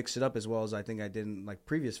I didn't mix it up as well as I think I did in like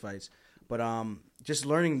previous fights. But just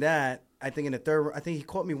learning that, I think in the third, I think he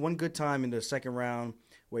caught me one good time in the second round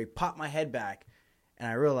where he popped my head back, and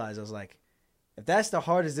I realized I was like, if that's the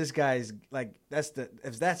hardest this guy's like,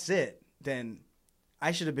 if that's it, then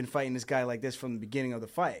I should have been fighting this guy like this from the beginning of the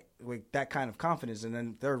fight with that kind of confidence. And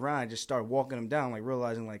then third round, I just started walking him down, like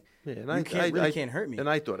realizing like, you can't hurt me. And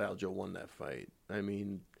I thought Aljo won that fight. I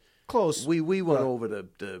mean, close. We went over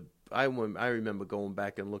the. I remember going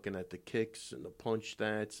back and looking at the kicks and the punch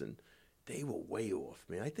stats, and they were way off,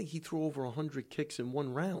 man. I think he threw over 100 kicks in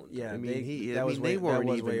one round. Yeah, I mean, they weren't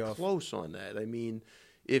even close on that. I mean,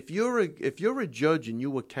 if you're a judge and you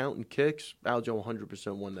were counting kicks, Aljo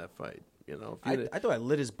 100% won that fight. You know, I thought I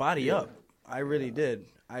lit his body up. I really did.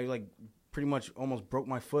 I like pretty much almost broke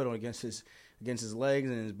my foot against his legs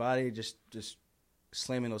and his body, just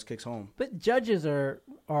slamming those kicks home. But judges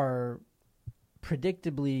are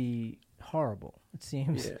predictably horrible, it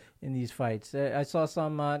seems, in these fights. I saw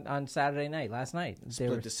some on Saturday night, last night.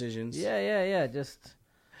 Split decisions.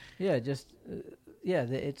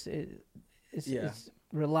 It's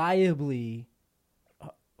reliably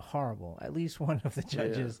horrible. At least one of the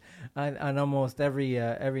judges on almost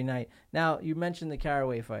every night. Now, you mentioned the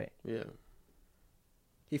Caraway fight. Yeah.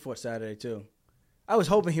 He fought Saturday, too. I was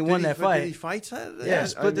hoping he won that fight. Did he fight Saturday? Yeah,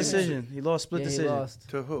 split decision. He lost split decision. He lost.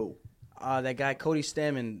 To who? That guy, Cody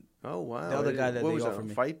Stammen. Oh, wow. The other guy that what they was offered that,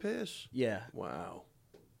 me. Fight Pass? Yeah. Wow.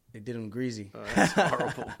 They did him greasy. That's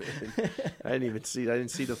horrible, man. I didn't see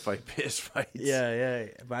the Fight Pass fights. Yeah.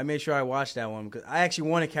 But I made sure I watched that one because I actually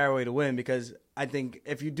wanted Caraway to win because I think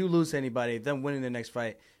if you do lose to anybody, them winning the next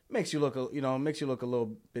fight makes you look a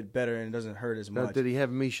little bit better and it doesn't hurt as much. Now, did he have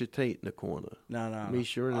Misha Tate in the corner? No.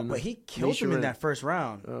 Misha but he killed him in that first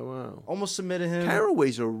round. Oh, wow. Almost submitted him.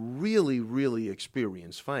 Caraway's a really, really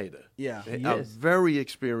experienced fighter. Yeah. He a is. very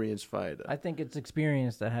experienced fighter. I think it's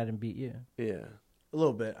experience that had him beat you. Yeah. A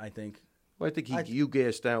little bit, I think. Well, I think you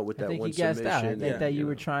gassed out with that one I think he gassed submission. out. I think that you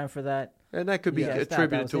were trying for that. And that could be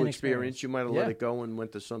attributed to inexperience. experience. You might have let it go and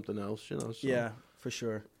went to something else, So. Yeah, for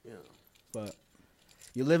sure. Yeah. But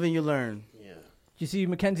you live and you learn. Yeah. Did you see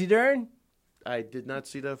Mackenzie Dern? I did not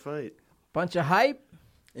see that fight. Bunch of hype.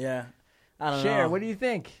 Yeah. I don't Cher, know. what do you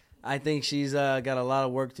think? I think she's got a lot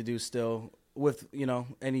of work to do still with,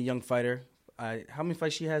 any young fighter. How many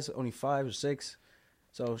fights she has? Only 5 or 6.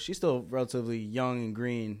 So she's still relatively young and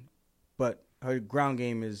green, but her ground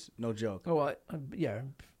game is no joke. Oh, well,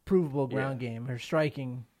 provable ground game. Her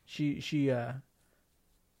striking, she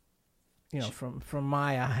from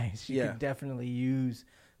my eyes, she could definitely use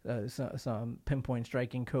some pinpoint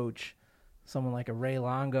striking coach, someone like a Ray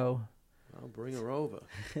Longo. I'll bring her over.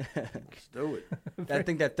 Let's do it. I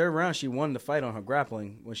think that third round she won the fight on her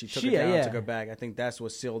grappling when she took her down, took her back. I think that's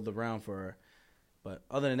what sealed the round for her. But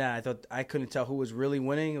other than that, I thought I couldn't tell who was really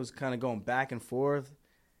winning. It was kind of going back and forth,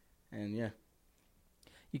 and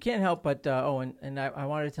you can't help but and I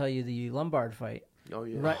wanted to tell you the Lombard fight. Oh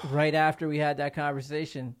yeah. Right after we had that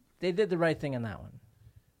conversation, they did the right thing on that one.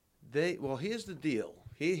 Here's the deal.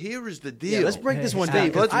 Here is the deal. Yeah, let's break this one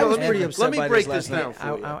down. Steve, I was pretty upset. Let me break this down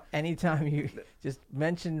for you. Anytime you just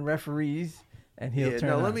mention referees, and he'll turn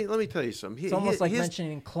on. Let me tell you something. It's almost like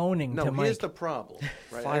mentioning cloning to Mike. Here's the problem.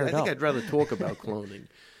 Right? I think I'd rather talk about cloning.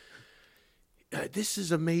 This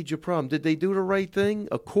is a major problem. Did they do the right thing?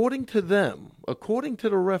 According to them, according to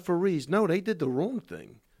the referees, no, they did the wrong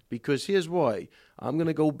thing. Because here's why. I'm going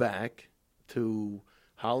to go back to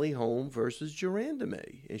Holly Holm versus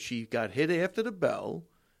Durandame. And she got hit after the bell.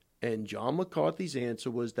 And John McCarthy's answer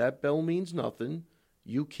was, that bell means nothing.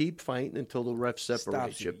 You keep fighting until the ref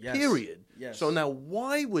separates you. Yes. Period. Yes. So now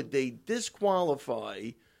why would they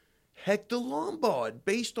disqualify Hector Lombard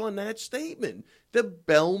based on that statement? The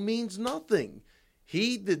bell means nothing.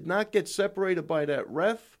 He did not get separated by that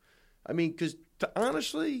ref. I mean, because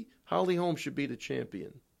honestly, Holly Holm should be the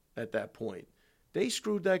champion at that point. They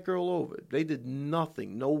screwed that girl over. They did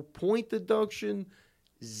nothing. No point deduction,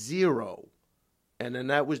 0. And then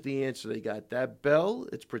that was the answer they got. That bell,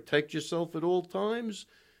 it's protect yourself at all times.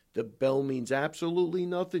 The bell means absolutely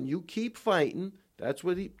nothing. You keep fighting. That's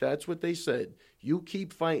what they said. You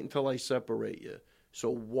keep fighting until I separate you. So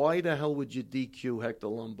why the hell would you DQ Hector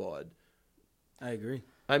Lombard? I agree.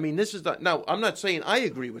 I mean, this is not. Now, I'm not saying I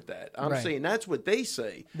agree with that. I'm saying that's what they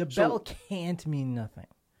say. The bell can't mean nothing.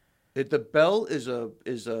 The bell is a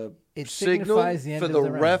It signal signifies the end for of the the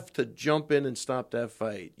round. ref to jump in and stop that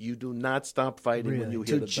fight. You do not stop fighting when you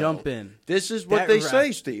hear the To jump bell. in. This is what That they ref-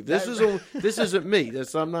 say, Steve. This that this isn't me.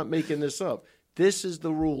 I'm not making this up. This is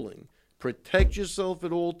the ruling. Protect yourself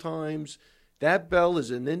at all times. That bell is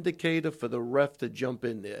an indicator for the ref to jump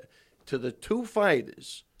in there. To the two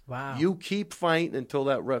fighters, Wow. you keep fighting until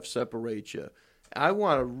that ref separates you. I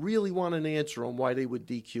really want an answer on why they would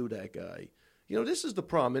DQ that guy. You know, this is the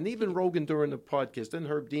problem. And even Rogan during the podcast, then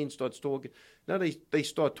Herb Dean starts talking. Now they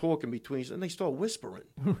start talking between and they start whispering.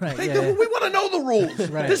 Right, Hey, yeah, dude, yeah. we want to know the rules.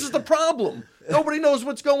 Right. This is the problem. Nobody knows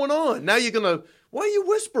what's going on. Now you're going to, why are you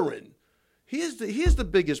whispering? Here's the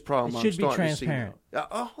biggest problem It should I'm be starting to see transparent.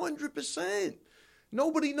 now. 100%.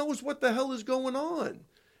 Nobody knows what the hell is going on.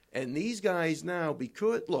 And these guys now,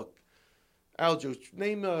 because, look, Aljo,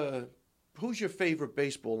 name, who's your favorite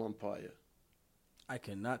baseball umpire? I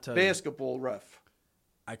cannot tell you. Basketball ref.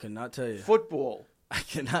 I cannot tell you. Football. I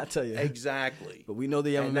cannot tell you. Exactly. But we know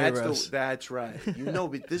the And MMA refs. that's right. You know,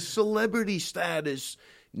 but this celebrity status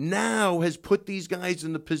now has put these guys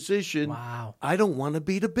in the position, Wow. I don't want to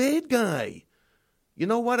be the bad guy. You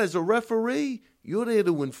know what? As a referee, you're there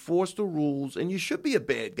to enforce the rules, and you should be a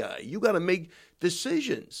bad guy. You got to make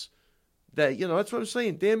decisions. That's what I'm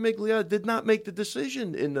saying. Dan Migliotti did not make the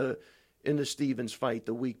decision in the Stevens fight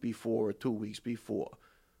the week before or 2 weeks before.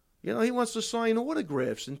 He wants to sign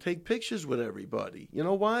autographs and take pictures with everybody. You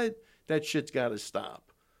know why? That shit's got to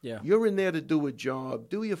stop. Yeah. You're in there to do a job.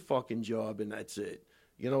 Do your fucking job, and that's it.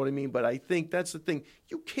 You know what I mean? But I think that's the thing.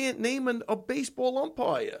 You can't name a baseball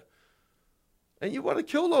umpire. And you want to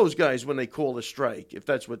kill those guys when they call a strike, if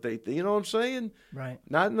that's what they think. You know what I'm saying? Right.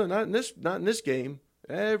 Not in this game.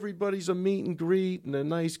 Everybody's a meet and greet, and they're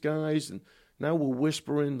nice guys. And now we're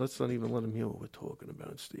whispering. Let's not even let them hear what we're talking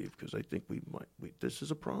about, Steve, because I think this is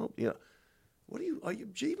a problem. Yeah.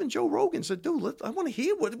 Even Joe Rogan said, dude, I want to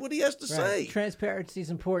hear what he has to say. Transparency is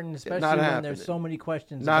important, especially Not when happening. there's so many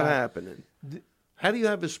questions. Not about, happening. How do you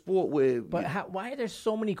have a sport where... But why are there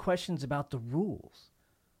so many questions about the rules?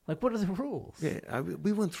 Like, what are the rules? Yeah,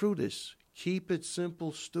 we went through this. Keep it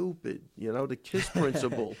simple, stupid. The KISS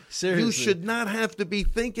principle. Seriously. You should not have to be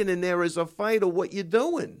thinking in there as a fighter what you're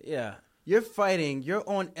doing. Yeah. You're fighting. You're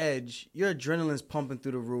on edge. Your adrenaline's pumping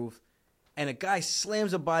through the roof. And a guy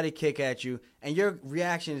slams a body kick at you. And your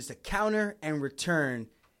reaction is to counter and return.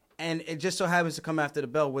 And it just so happens to come after the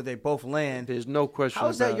bell where they both land. There's no question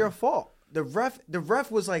How's about that your it. fault? The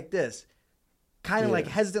ref was like this. Kind of like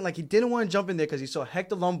hesitant, like he didn't want to jump in there because he saw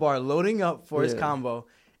Hector Lombard loading up for his combo.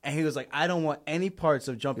 And he was like, I don't want any parts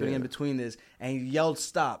of jumping in between this. And he yelled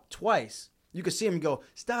stop twice. You could see him go,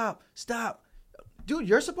 stop, stop. Dude,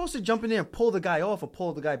 you're supposed to jump in there and pull the guy off or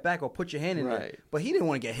pull the guy back or put your hand in there. Right. But he didn't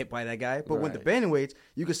want to get hit by that guy. But with the Right. bantamweights,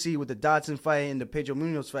 you could see with the Dodson fight and the Pedro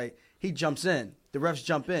Munoz fight, he jumps in. The refs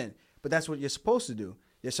jump in. But that's what you're supposed to do.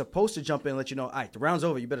 You're supposed to jump in and let you know, all right, the round's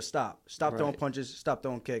over. You better stop. Stop throwing punches. Stop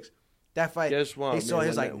throwing kicks. That fight, Guess what? he saw, he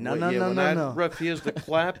was like, no. When that ref hears the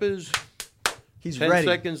clappers, He's 10 ready.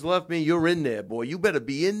 seconds left, man, you're in there, boy. You better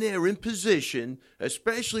be in there in position,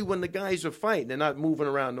 especially when the guys are fighting. They're not moving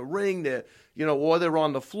around the ring. They're, or they're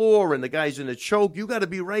on the floor and the guy's in a choke. You got to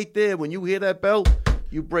be right there. When you hear that bell,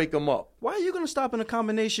 you break them up. Why are you going to stop in a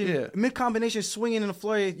combination, mid-combination, swinging in the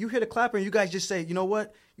floor? You hit a clapper and you guys just say, you know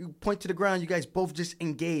what? You point to the ground. You guys both just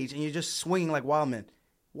engage and you're just swinging like wild men.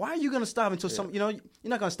 Why are you going to stop until you're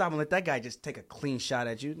not going to stop and let that guy just take a clean shot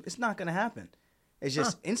at you. It's not going to happen. It's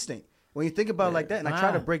just instinct. When you think about it like that, and I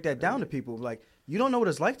try to break that down to people, like, you don't know what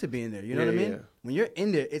it's like to be in there. You know what I mean? Yeah. When you're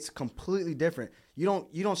in there, it's completely different. You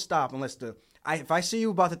don't stop unless if I see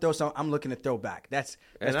you about to throw something, I'm looking to throw back. That's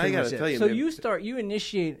And I pretty got much to it. tell you, So man, you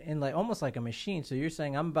initiate in like almost like a machine. So you're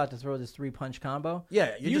saying I'm about to throw this 3-punch combo.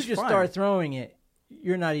 Yeah, you're you just just fine. start throwing it.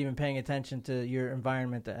 You're not even paying attention to your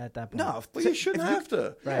environment at that point. No, well, you shouldn't have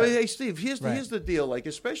to. Right. But hey, Steve, here's Right. the deal. Like,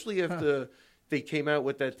 especially if they came out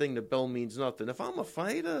with that thing, the bell means nothing. If I'm a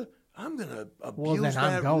fighter, I'm gonna abuse then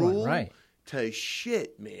I'm that going, rule right. to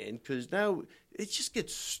shit, man. Because now it just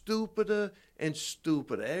gets stupider and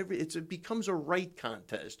stupider. It becomes a right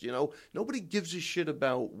contest. Nobody gives a shit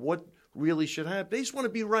about what really should happen. They just want to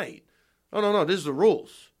be right. Oh no, this is the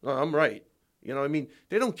rules. No, I'm right. I mean,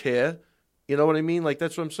 they don't care. You know what I mean? Like,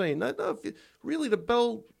 that's what I'm saying. No, really, the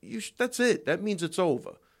bell, that's it. That means it's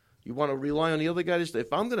over. You want to rely on the other guy to stay.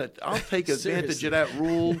 I'll take advantage of that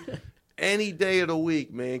rule any day of the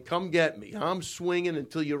week, man. Come get me. I'm swinging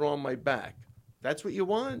until you're on my back. that's what you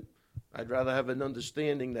want. I'd rather have an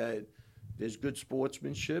understanding that there's good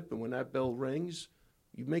sportsmanship, and when that bell rings,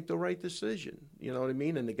 you make the right decision. You know what I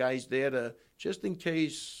mean? And the guy's there to, just in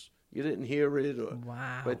case you didn't hear it. Or,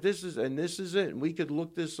 Wow. But this is it. And we could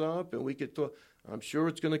look this up, and we could talk. I'm sure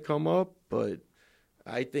it's going to come up, but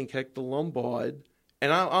I think Hector Lombard,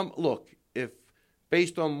 and I'm look, if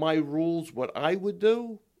based on my rules, what I would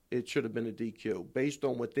do, it should have been a DQ. Based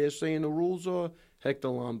on what they're saying the rules are, Hector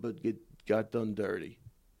Lombard got done dirty,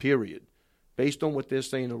 period. Based on what they're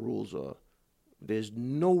saying the rules are, there's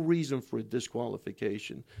no reason for a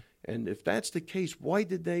disqualification. And if that's the case, why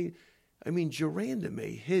did they? I mean,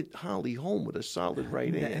 Gerandame hit Holly home with a solid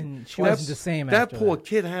right hand. And she wasn't the same That after poor that.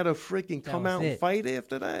 kid had to freaking come was out and it. fight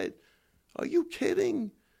after that. Are you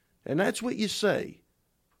kidding? And that's what you say.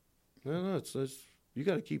 No, it's you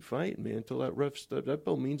got to keep fighting, man, until that that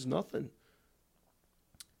bell means nothing.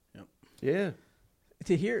 Yep. Yeah.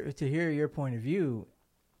 To hear your point of view,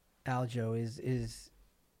 Aljo, is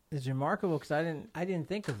remarkable because I didn't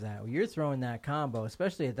think of that. You're throwing that combo,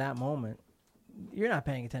 especially at that moment. You're not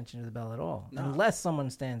paying attention to the bell at all, No. unless someone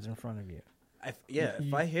stands in front of you.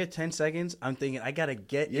 If I hear 10 seconds, I'm thinking I gotta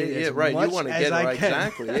get Yeah, as right. much You want to as get it I right. can.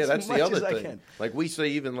 Exactly. Yeah, As that's the much other as I thing. can. Like we say,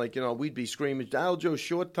 even we'd be screaming, Aljo,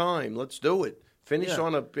 short time. Let's do it. Finish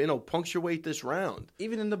on a, punctuate this round.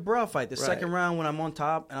 Even in the bra fight, the Right. second round when I'm on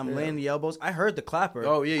top and I'm Yeah. laying the elbows, I heard the clapper.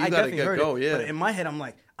 Oh, yeah, you I gotta definitely get heard go, it. yeah. But in my head, I'm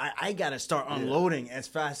like, I gotta start unloading as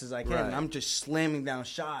fast as I can. Right. And I'm just slamming down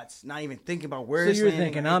shots, not even thinking about where So it's you're landing.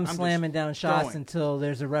 thinking I'm I'm just slamming down shots going. until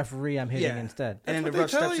there's a referee I'm hitting Yeah. instead. And then That's the what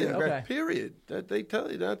ref they tell steps you. in. Okay. Period. That they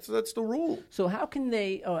tell you. That's the rule. So how can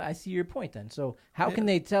they? Oh, I see your point then. So how can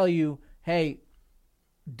they tell you, hey,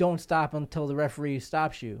 don't stop until the referee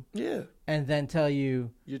stops you, Yeah. and then tell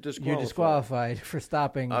you You're you're disqualified for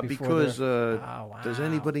stopping before because oh, wow. does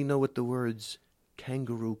anybody know what the words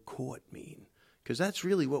kangaroo court mean? Because that's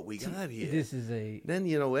really what we got here. This is a Then,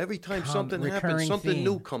 every time something happens, recurring something theme.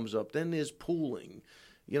 new comes up. Then there's pooling.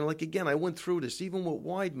 Like, again, I went through this, even with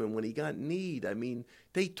Weidman when he got kneed. I mean,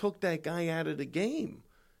 they took that guy out of the game.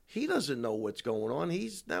 He doesn't know what's going on.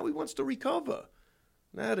 Now he wants to recover.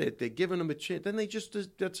 Now they're giving him a chance. Then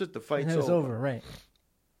that's it, the fight's it was over, right?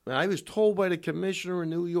 I was told by the commissioner in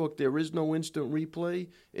New York there is no instant replay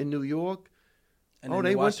in New York. And then They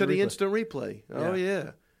went watch to the replay. instant replay. Oh,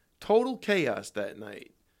 yeah. Total chaos that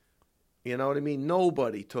night. You know what I mean?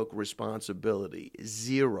 Nobody took responsibility.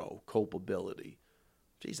 Zero culpability.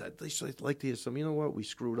 Geez, I'd like to hear some, you know what, we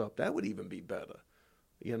screwed up. That would even be better.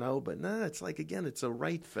 But it's like, again, it's a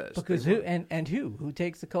right fest. Because who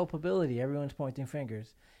takes the culpability? Everyone's pointing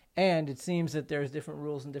fingers, and it seems that there's different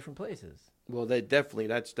rules in different places. Well,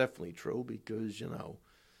 that's definitely true because,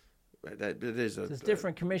 that it is There's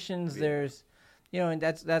different commissions. There's, and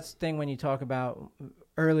that's the thing when you talk about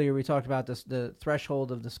earlier. We talked about the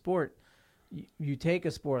threshold of the sport. You take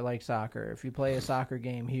a sport like soccer. If you play a soccer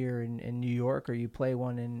game here in New York, or you play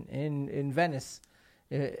one in Venice,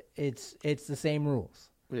 it's the same rules.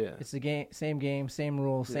 Yeah. It's the same game, same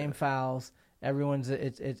rules, same fouls. Everyone's.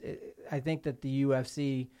 I think that the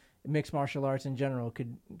UFC, mixed martial arts in general,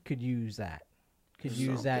 could use that. Could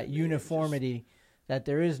use that uniformity. That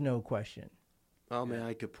there is no question. Oh man,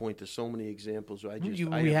 I could point to so many examples. I We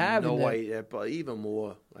have have no in the- idea, but even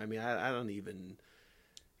more. I mean, I don't even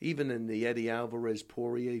in the Eddie Alvarez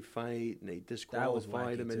Poirier fight, and they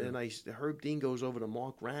disqualified him, and then Herb Dean goes over to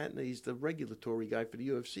Mark Ratner. He's the regulatory guy for the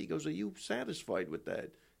UFC. He goes, "Are you satisfied with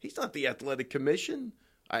that?" He's not the athletic commission.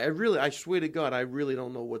 I swear to God, I really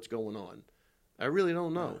don't know what's going on. I really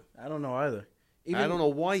don't know. I don't know either. I don't know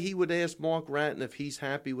why he would ask Mark Ratner if he's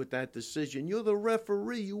happy with that decision. You're the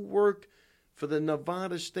referee. You work for the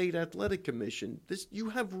Nevada State Athletic Commission. You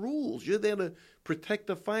have rules. You're there to protect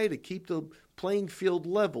the fighter, keep the playing field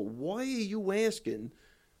level. Why are you asking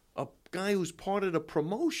a guy who's part of the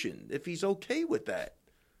promotion if he's okay with that?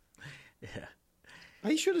 Yeah.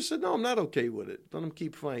 He should have said, no, I'm not okay with it. Let him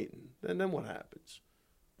keep fighting. And then what happens?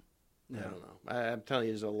 I don't know. I'm telling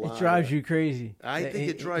you, there's a lot. It drives you crazy. I think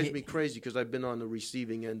it drives me crazy because I've been on the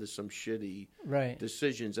receiving end of some shitty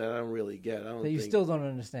decisions that I don't really get. That you still don't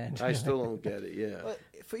understand. I still don't get it, yeah.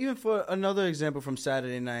 But even for another example from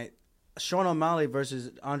Saturday night, Sean O'Malley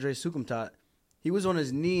versus Andre Sukumtat, he was on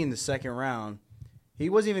his knee in the second round. He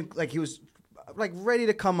wasn't even, he was ready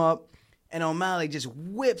to come up, and O'Malley just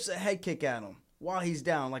whips a head kick at him while he's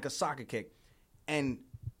down, like a soccer kick. And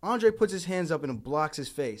Andre puts his hands up and blocks his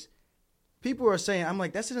face. People are saying, I'm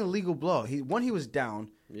like, that's an illegal blow. He was down,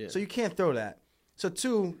 so you can't throw that. So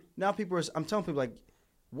two, now I'm telling people,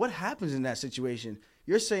 what happens in that situation?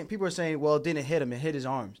 People are saying, well, it didn't hit him. It hit his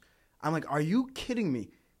arms. I'm like, are you kidding me?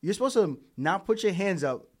 You're supposed to not put your hands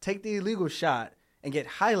up, take the illegal shot, and get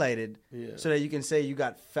highlighted so that you can say you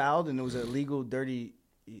got fouled and it was a legal, dirty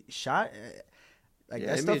shot. Like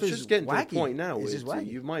that stuff it's is just getting wacky. to the point now. It's just wacky.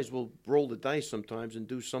 You might as well roll the dice sometimes and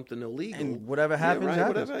do something illegal. And whatever happens,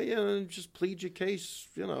 happens. Whatever, just plead your case,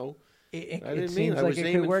 It I didn't seems mean I like was it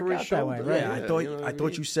aiming could work for his out that way, shoulder. right? Yeah, I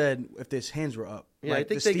thought you said if his hands were up. Yeah,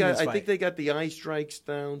 like I think the I think they got the eye strikes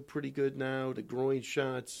down pretty good now. The groin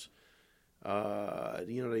shots,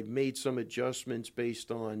 they've made some adjustments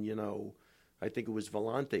based on I think it was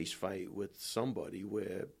Volante's fight with somebody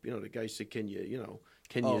where the guy said, "Can you see?"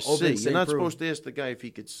 You're not supposed to ask the guy if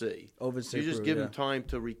he could see. You just give him time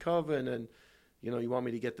to recover, and then you want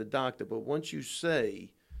me to get the doctor. But once you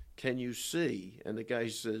say, "Can you see?" and the guy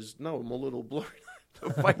says, "No, I'm a little blurry." The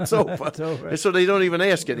fight's over. It's over. And so they don't even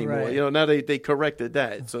ask anymore. Right. Now they corrected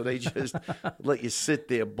that. So they just let you sit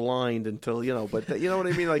there blind until, but you know what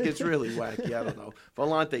I mean? Like, it's really wacky. I don't know.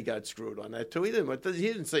 Volante got screwed on that, too. He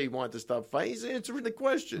didn't say he wanted to stop fighting. He's answering the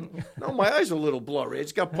question. No, my eyes are a little blurry.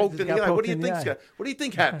 It's got poked in the eye. What do you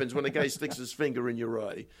think happens when a guy sticks his finger in your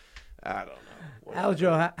eye? I don't know.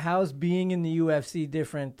 Aljo, how's being in the UFC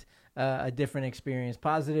different, a different experience,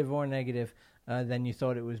 positive or negative, than you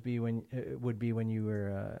thought it would be when you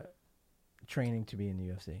were training to be in the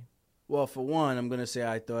UFC? Well, for one, I'm going to say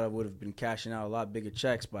I thought I would have been cashing out a lot bigger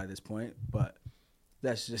checks by this point, but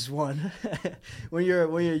that's just one. When you're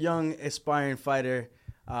a young aspiring fighter,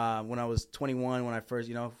 when I was 21, when I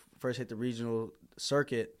first hit the regional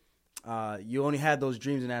circuit, you only had those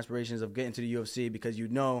dreams and aspirations of getting to the UFC because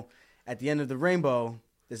at the end of the rainbow,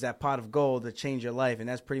 there's that pot of gold that changed your life, and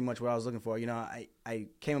that's pretty much what I was looking for. I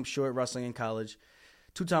came up short wrestling in college,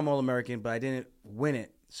 2-time All-American, but I didn't win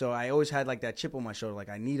it. So I always had like that chip on my shoulder, like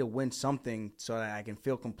I need to win something so that I can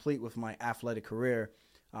feel complete with my athletic career.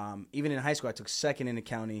 Even in high school, I took second in the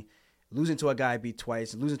county, losing to a guy I beat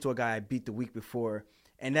twice, losing to a guy I beat the week before,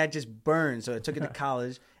 and that just burned. So I took it to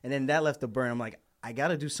college, and then that left the burn. I'm like, I got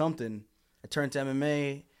to do something. I turned to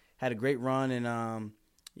MMA, had a great run, and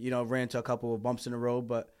ran into a couple of bumps in the road,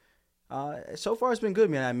 but so far it's been good,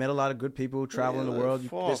 man. I met a lot of good people traveling the world.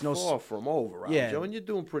 There's no far from over, Joe, and you're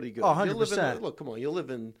doing pretty good. Oh, 100%. Look, come on, you're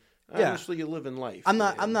living. Honestly, you're living life. I'm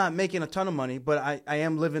not making a ton of money, but I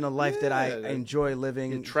am living a life that I enjoy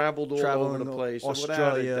living. You traveled all over the place,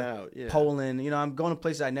 Australia, Poland. I'm going to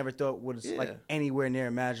places I never thought was like anywhere near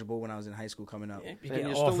imaginable when I was in high school coming up. Yeah, and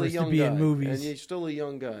you're still a young guy. And you're still a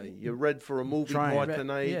young guy. You're read for a movie part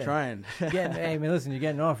tonight. Yeah. Trying. Hey, listen, you're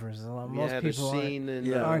getting offers. Most people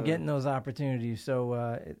aren't getting those opportunities,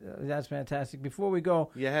 so that's fantastic. Before we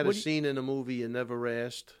go, you had a scene in a movie you never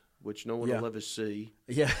asked, which no one will ever see.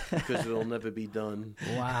 Yeah. Because it'll never be done.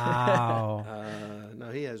 Wow.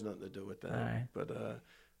 No, he has nothing to do with that. Right. But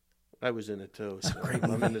I was in it too. So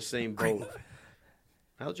I'm in the same boat.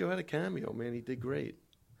 Aljo had a cameo, man. He did great.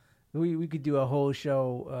 We could do a whole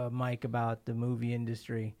show, Mike, about the movie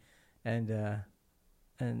industry and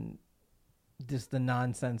just the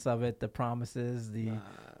nonsense of it, the promises,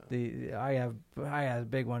 I have a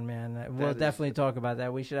big one, man. We'll definitely talk about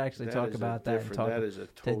that. We should actually talk about that. That is a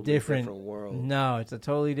totally different world. No, it's a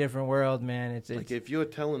totally different world, man. It's like if you're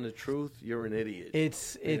telling the truth, you're an idiot.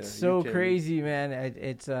 It's so crazy, man.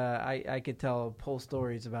 I could tell whole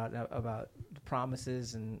stories about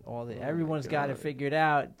promises and all that. Everyone's got it figured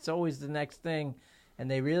out. It's always the next thing,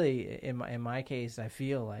 and they really, in my case, I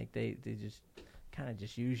feel like they just kind of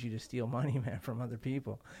just use you to steal money, man, from other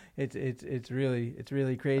people. It's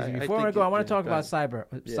really crazy. Before I go, I want to talk about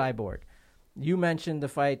Cyborg. You mentioned the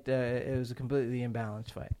fight. It was a completely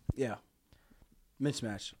imbalanced fight. Yeah,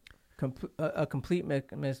 mismatch. A complete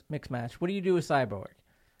mixed match. What do you do with Cyborg?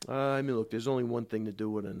 Look, there's only one thing to do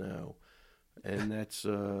with her now, and that's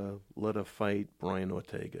let her fight Brian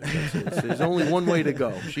Ortega. There's only one way to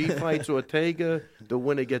go. She fights Ortega, the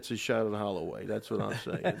winner gets a shot at Holloway. That's what I'm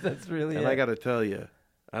saying. That's really and I got to tell you,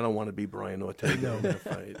 I don't want to be Brian Ortega in that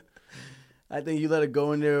fight. I think you let it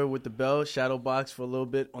go in there with the bell, shadow box for a little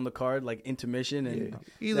bit on the card, like intermission, and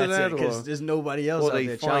either that's that because there's nobody else out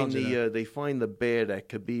there challenging her. They find the bear that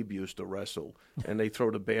Khabib used to wrestle, and they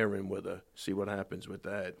throw the bear in with her. See what happens with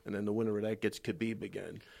that, and then the winner of that gets Khabib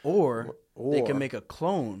again. Or they can make a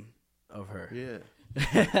clone of her. Yeah.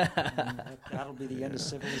 That'll be the end of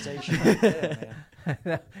civilization right there,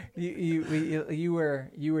 man. You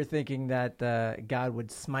were thinking that God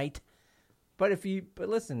would smite. But if you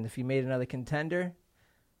made another contender,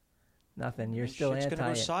 nothing. You're still anti. It's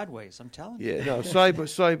going to go sideways. I'm telling you. Yeah, no.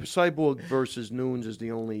 Cyborg versus Nunes is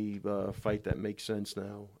the only fight that makes sense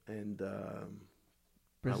now, and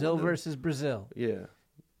Brazil versus Brazil. Yeah,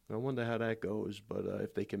 I wonder how that goes. But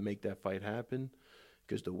if they can make that fight happen,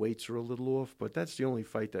 because the weights are a little off. But that's the only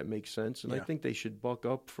fight that makes sense. And I Yeah. think they should buck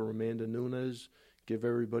up for Amanda Nunes, give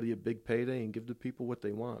everybody a big payday, and give the people what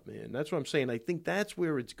they want, man. That's what I'm saying. I think that's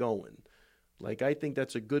where it's going. Like, I think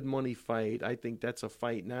that's a good money fight. I think that's a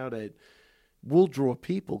fight now that will draw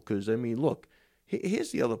people because, I mean, look,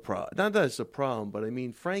 here's the other problem. Not that it's a problem, but, I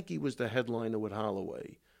mean, Frankie was the headliner with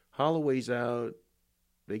Holloway. Holloway's out.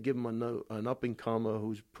 They give him an up-and-comer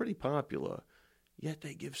who's pretty popular. Yet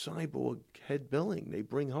they give Cyborg head billing. They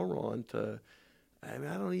bring her on to, I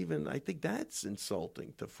mean, I think that's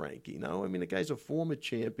insulting to Frankie. No, I mean, the guy's a former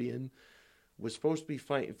champion, was supposed to be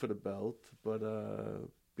fighting for the belt, but,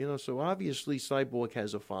 so obviously Cyborg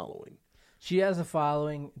has a following. She has a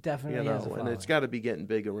following, definitely has a following. And it's got to be getting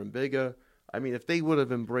bigger and bigger. I mean, if they would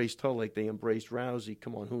have embraced her like they embraced Rousey,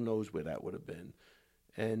 come on, who knows where that would have been.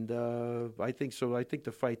 And I think so. I think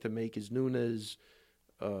the fight to make is Nunes,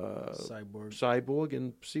 Cyborg,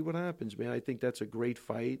 and see what happens, man. I think that's a great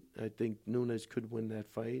fight. I think Nunes could win that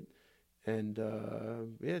fight. And,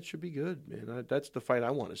 it should be good, man. That's the fight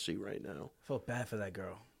I want to see right now. I felt bad for that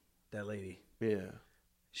girl, that lady. Yeah.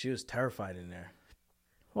 She was terrified in there.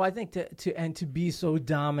 Well, I think to be so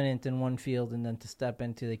dominant in one field and then to step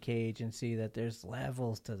into the cage and see that there's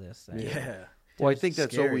levels to this thing. Yeah. Well, I think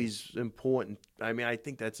that's scary. always important. I mean, I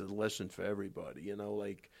think that's a lesson for everybody,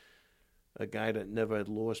 like a guy that never had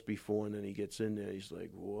lost before, and then he gets in there, he's like,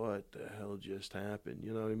 what the hell just happened?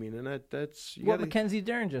 You know what I mean? And that's... What Mackenzie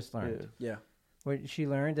Dern just learned. Yeah. Where she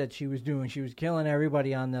learned that she was killing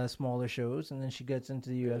everybody on the smaller shows, and then she gets into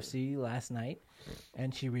the UFC last night,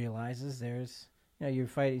 and she realizes there's, you're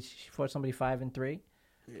fighting, she fought somebody 5-3.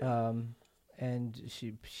 Yeah. And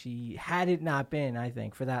she had it not been, I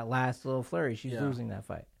think, for that last little flurry, she's losing that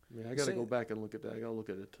fight. Yeah, I got to go back and look at that. I got to look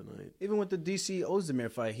at it tonight. Even with the DC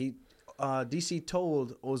Ozdemir fight, DC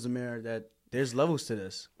told Ozdemir that there's levels to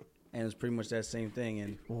this, and it's pretty much that same thing.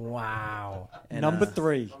 And wow, and, number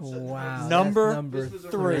 3. Wow, number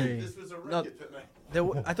 3. This was a record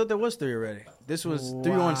tonight. I thought there was 3 already. This was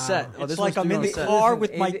 3 on set. Oh, It's this like was I'm 3 in on the set. car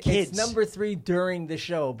with my It's kids. number 3 during the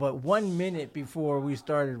show, but 1 minute before we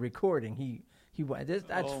started recording, he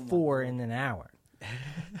that's 4 in an hour.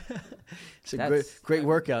 It's a great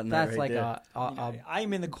workout. That's like there.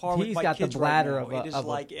 I'm in the car with He's my got the kids bladder right now. of It is a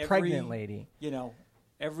like pregnant lady.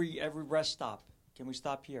 Every rest stop. Can we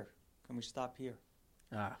stop here? Can we stop here?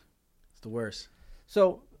 It's the worst.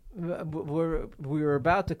 So we were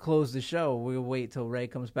about to close the show. We'll wait till Ray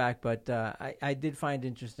comes back, but I did find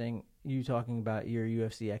interesting you talking about your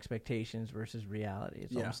UFC expectations versus reality.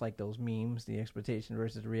 It's almost like those memes, the expectation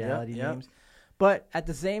versus reality memes. But at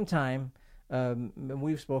the same time, and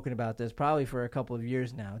we've spoken about this probably for a couple of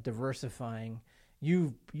years now, diversifying.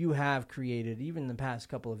 You have created, even in the past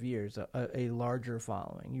couple of years, a larger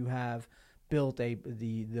following. You have built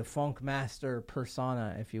the Funk Master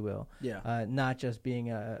persona, if you will. Yeah. Not just being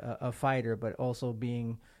a fighter, but also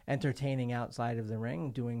being entertaining outside of the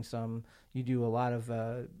ring. You do a lot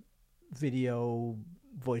of video,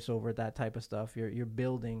 voiceover, that type of stuff. You're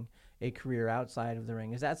building a career outside of the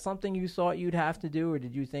ring. Is that something you thought you'd have to do, or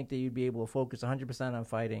did you think that you'd be able to focus 100% on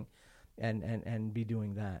fighting and be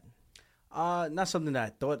doing that? Not something that I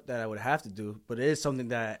thought that I would have to do, but it is something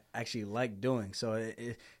that I actually like doing. So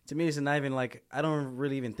to me, it's not even like, I don't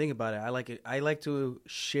really even think about it. I like it. I like to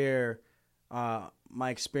share my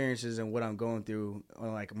experiences and what I'm going through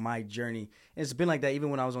on like my journey. And it's been like that even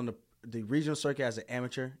when I was on the regional circuit as an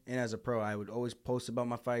amateur and as a pro. I would always post about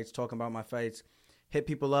my fights, talk about my fights, hit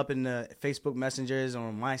people up in the Facebook messengers or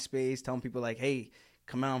on MySpace, telling people like, hey,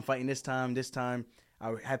 come out, I'm fighting this time.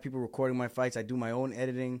 I would have people recording my fights. I do my own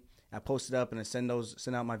editing. I post it up and I send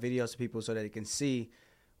out my videos to people so that they can see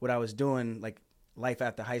what I was doing, like life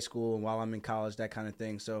after high school and while I'm in college, that kind of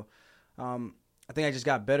thing. So I think I just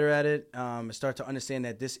got better at it. I started to understand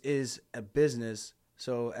that this is a business,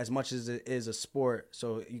 so as much as it is a sport,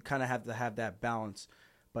 so you kind of have to have that balance.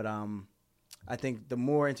 But I think the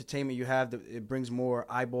more entertainment you have, it brings more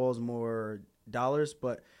eyeballs, more dollars,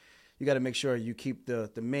 but you got to make sure you keep the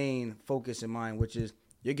main focus in mind, which is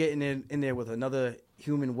you're getting in there with another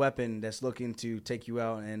human weapon that's looking to take you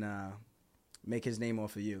out and make his name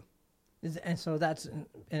off of you. And so that's, in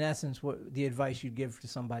essence, what the advice you'd give to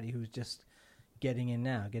somebody who's just getting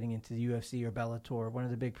into the UFC or Bellator, one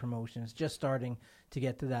of the big promotions, just starting to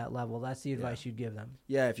get to that level. That's the advice you'd give them.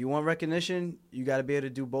 Yeah, if you want recognition, you got to be able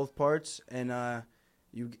to do both parts. And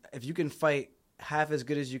if you can fight half as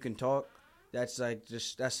good as you can talk, that's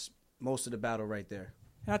most of the battle right there.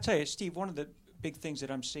 And I'll tell you, Steve, one of the big things that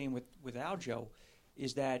I'm seeing with Aljo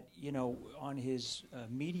is that, on his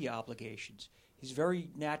media obligations, he's very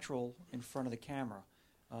natural in front of the camera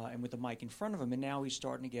and with the mic in front of him. And now he's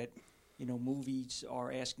starting to get, movies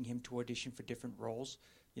are asking him to audition for different roles.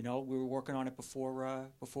 We were working on it before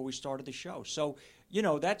we started the show. So,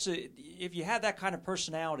 if you have that kind of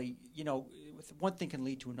personality, one thing can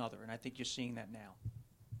lead to another, and I think you're seeing that now.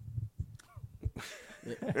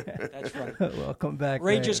 That's right. Welcome back,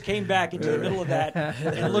 Ray just came back into the middle of that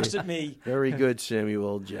and looks at me. Very good,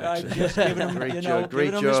 Samuel Jackson. Just giving him, great giving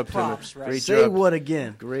him his job props. tonight. Right? Great Say job. what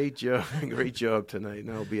again? Great job. Great job tonight.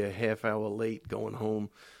 Now I'll be a half hour late going home.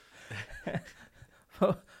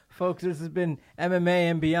 Folks, this has been MMA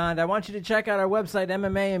and Beyond. I want you to check out our website,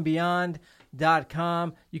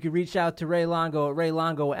 MMAandBeyond.com. You can reach out to Ray Longo at Ray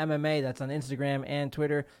Longo MMA. That's on Instagram and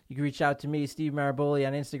Twitter. You can reach out to me, Steve Maraboli,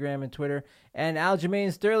 on Instagram and Twitter. And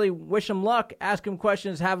Aljamain Sterling, wish him luck. Ask him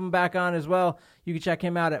questions. Have him back on as well. You can check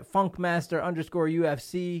him out at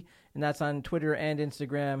Funkmaster_UFC, and that's on Twitter and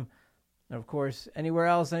Instagram. And of course, anywhere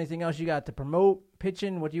else, anything else you got to promote,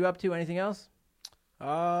 pitching? What are you up to? Anything else?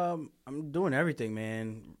 I'm doing everything,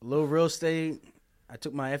 man. A little real estate. I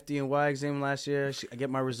took my FDNY exam last year. I get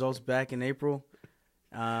my results back in April.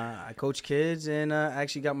 I coach kids, and I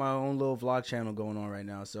actually got my own little vlog channel going on right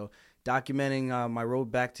now. So documenting my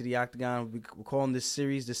road back to the octagon. We're calling this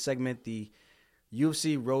segment, the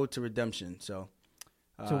UFC Road to Redemption. So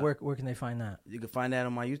where can they find that? You can find that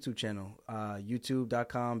on my YouTube channel,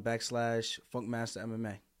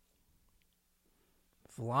 youtube.com/FunkmasterMMA.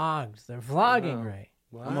 Vlogs. They're vlogging, Ray.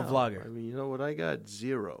 Wow. I'm a vlogger. I mean, you know what? I got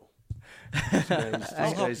 0.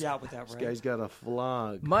 I'll help you out with that, This Ray. guy's got a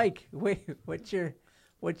vlog. Mike, wait, what's your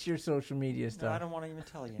social media No, stuff? I don't want to even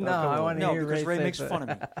tell you. No, I want to hear because Ray say makes that. fun of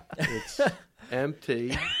me. It's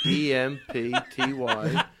MTEMPTY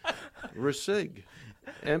Resig.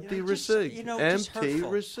 Empty Just, Resig. just Empty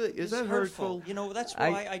hurtful. Resig. Is It's that hurtful? That's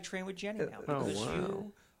why I train with Jenny now. Oh, Because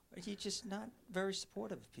wow. you're just not very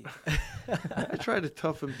supportive of people. I try to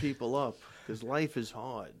toughen people up because life is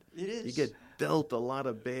hard. It is. You get dealt a lot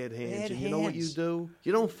of bad hands, Bad and you know what you hands. do?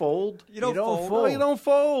 You don't fold. You don't fold. No, you don't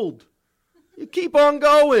fold. You keep on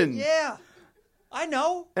going. Yeah. I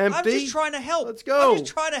know. Empty. I'm just trying to help. Let's go. I'm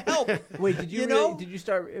just trying to help. Wait, did you You really, know? did you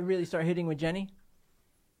really start hitting with Jenny?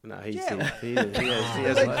 No, he's Yeah. he's done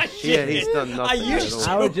nothing. I used at to.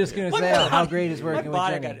 I all. was just gonna say how great is working my with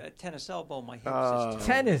body Jenny. got a tennis elbow. My hips. just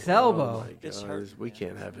Tennis elbow. Oh my It's God, hurt. we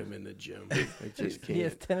can't have him in the gym. I just He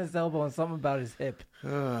has can't. tennis elbow and something about his hip.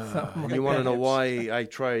 Something like You want to that. know why I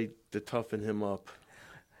tried to toughen him up?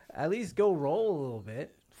 At least go roll a little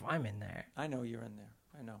bit. If I'm in there. I know you're in there.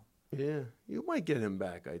 I know. Yeah, you might get him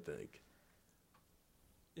back. I think.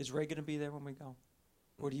 Is Ray going to be there when we go?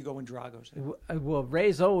 Or do you go when Drago's there? Well,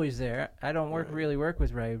 Ray's always there. I don't really work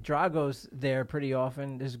with Ray. Drago's there pretty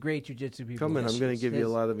often. There's great jiu-jitsu people. Come in. I'm going to give you a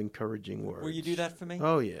There's- lot of encouraging words. Will you do that for me?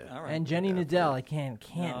 Oh yeah. All right. And Jenny Nadell, I can't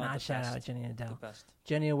No, not the shout best. out Jenny The Nadell. best.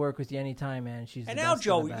 Jenny will work with you anytime, man. She's And the now best of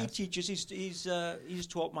Joe, the he best. teaches. He's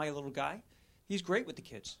taught my little guy. He's great with the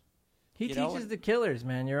kids. He you know, teaches and- the killers,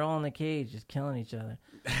 man. You're all in the cage, just killing each other.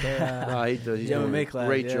 They're, No, he does. He's The doing MMA a class,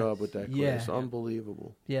 great yeah. job with that Yeah. class.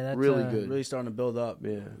 Unbelievable. yeah, that's really good. Really starting to build up.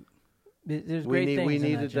 Yeah. There's We great things. we in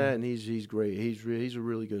needed gym. that, and he's great. He's a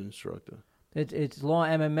really good instructor. It's Law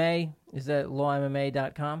MMA. Is that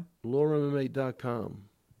lawmma.com? LawMMA.com.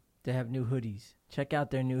 They have new hoodies. Check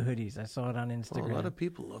out their new hoodies. I saw it on Oh, Instagram. a lot of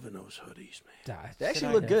people loving those hoodies, man. They actually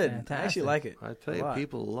They're look good. I fantastic. actually like it. I tell A you, lot.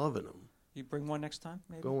 people loving them. You bring one next time,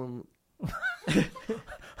 maybe. Going.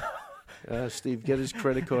 Steve, get his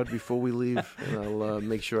credit card before we leave, and I'll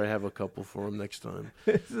make sure I have a couple for him next time.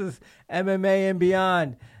 This is MMA and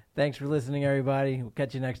Beyond. Thanks for listening, everybody. We'll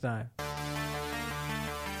catch you next time.